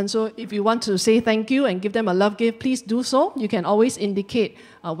this happen. So if you want to say thank you and give them a love gift, please do so. You can always indicate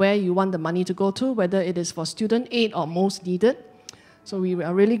where you want the money to go to, whether it is for student aid or most needed. So we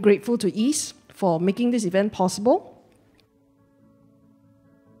are really grateful to East for making this event possible.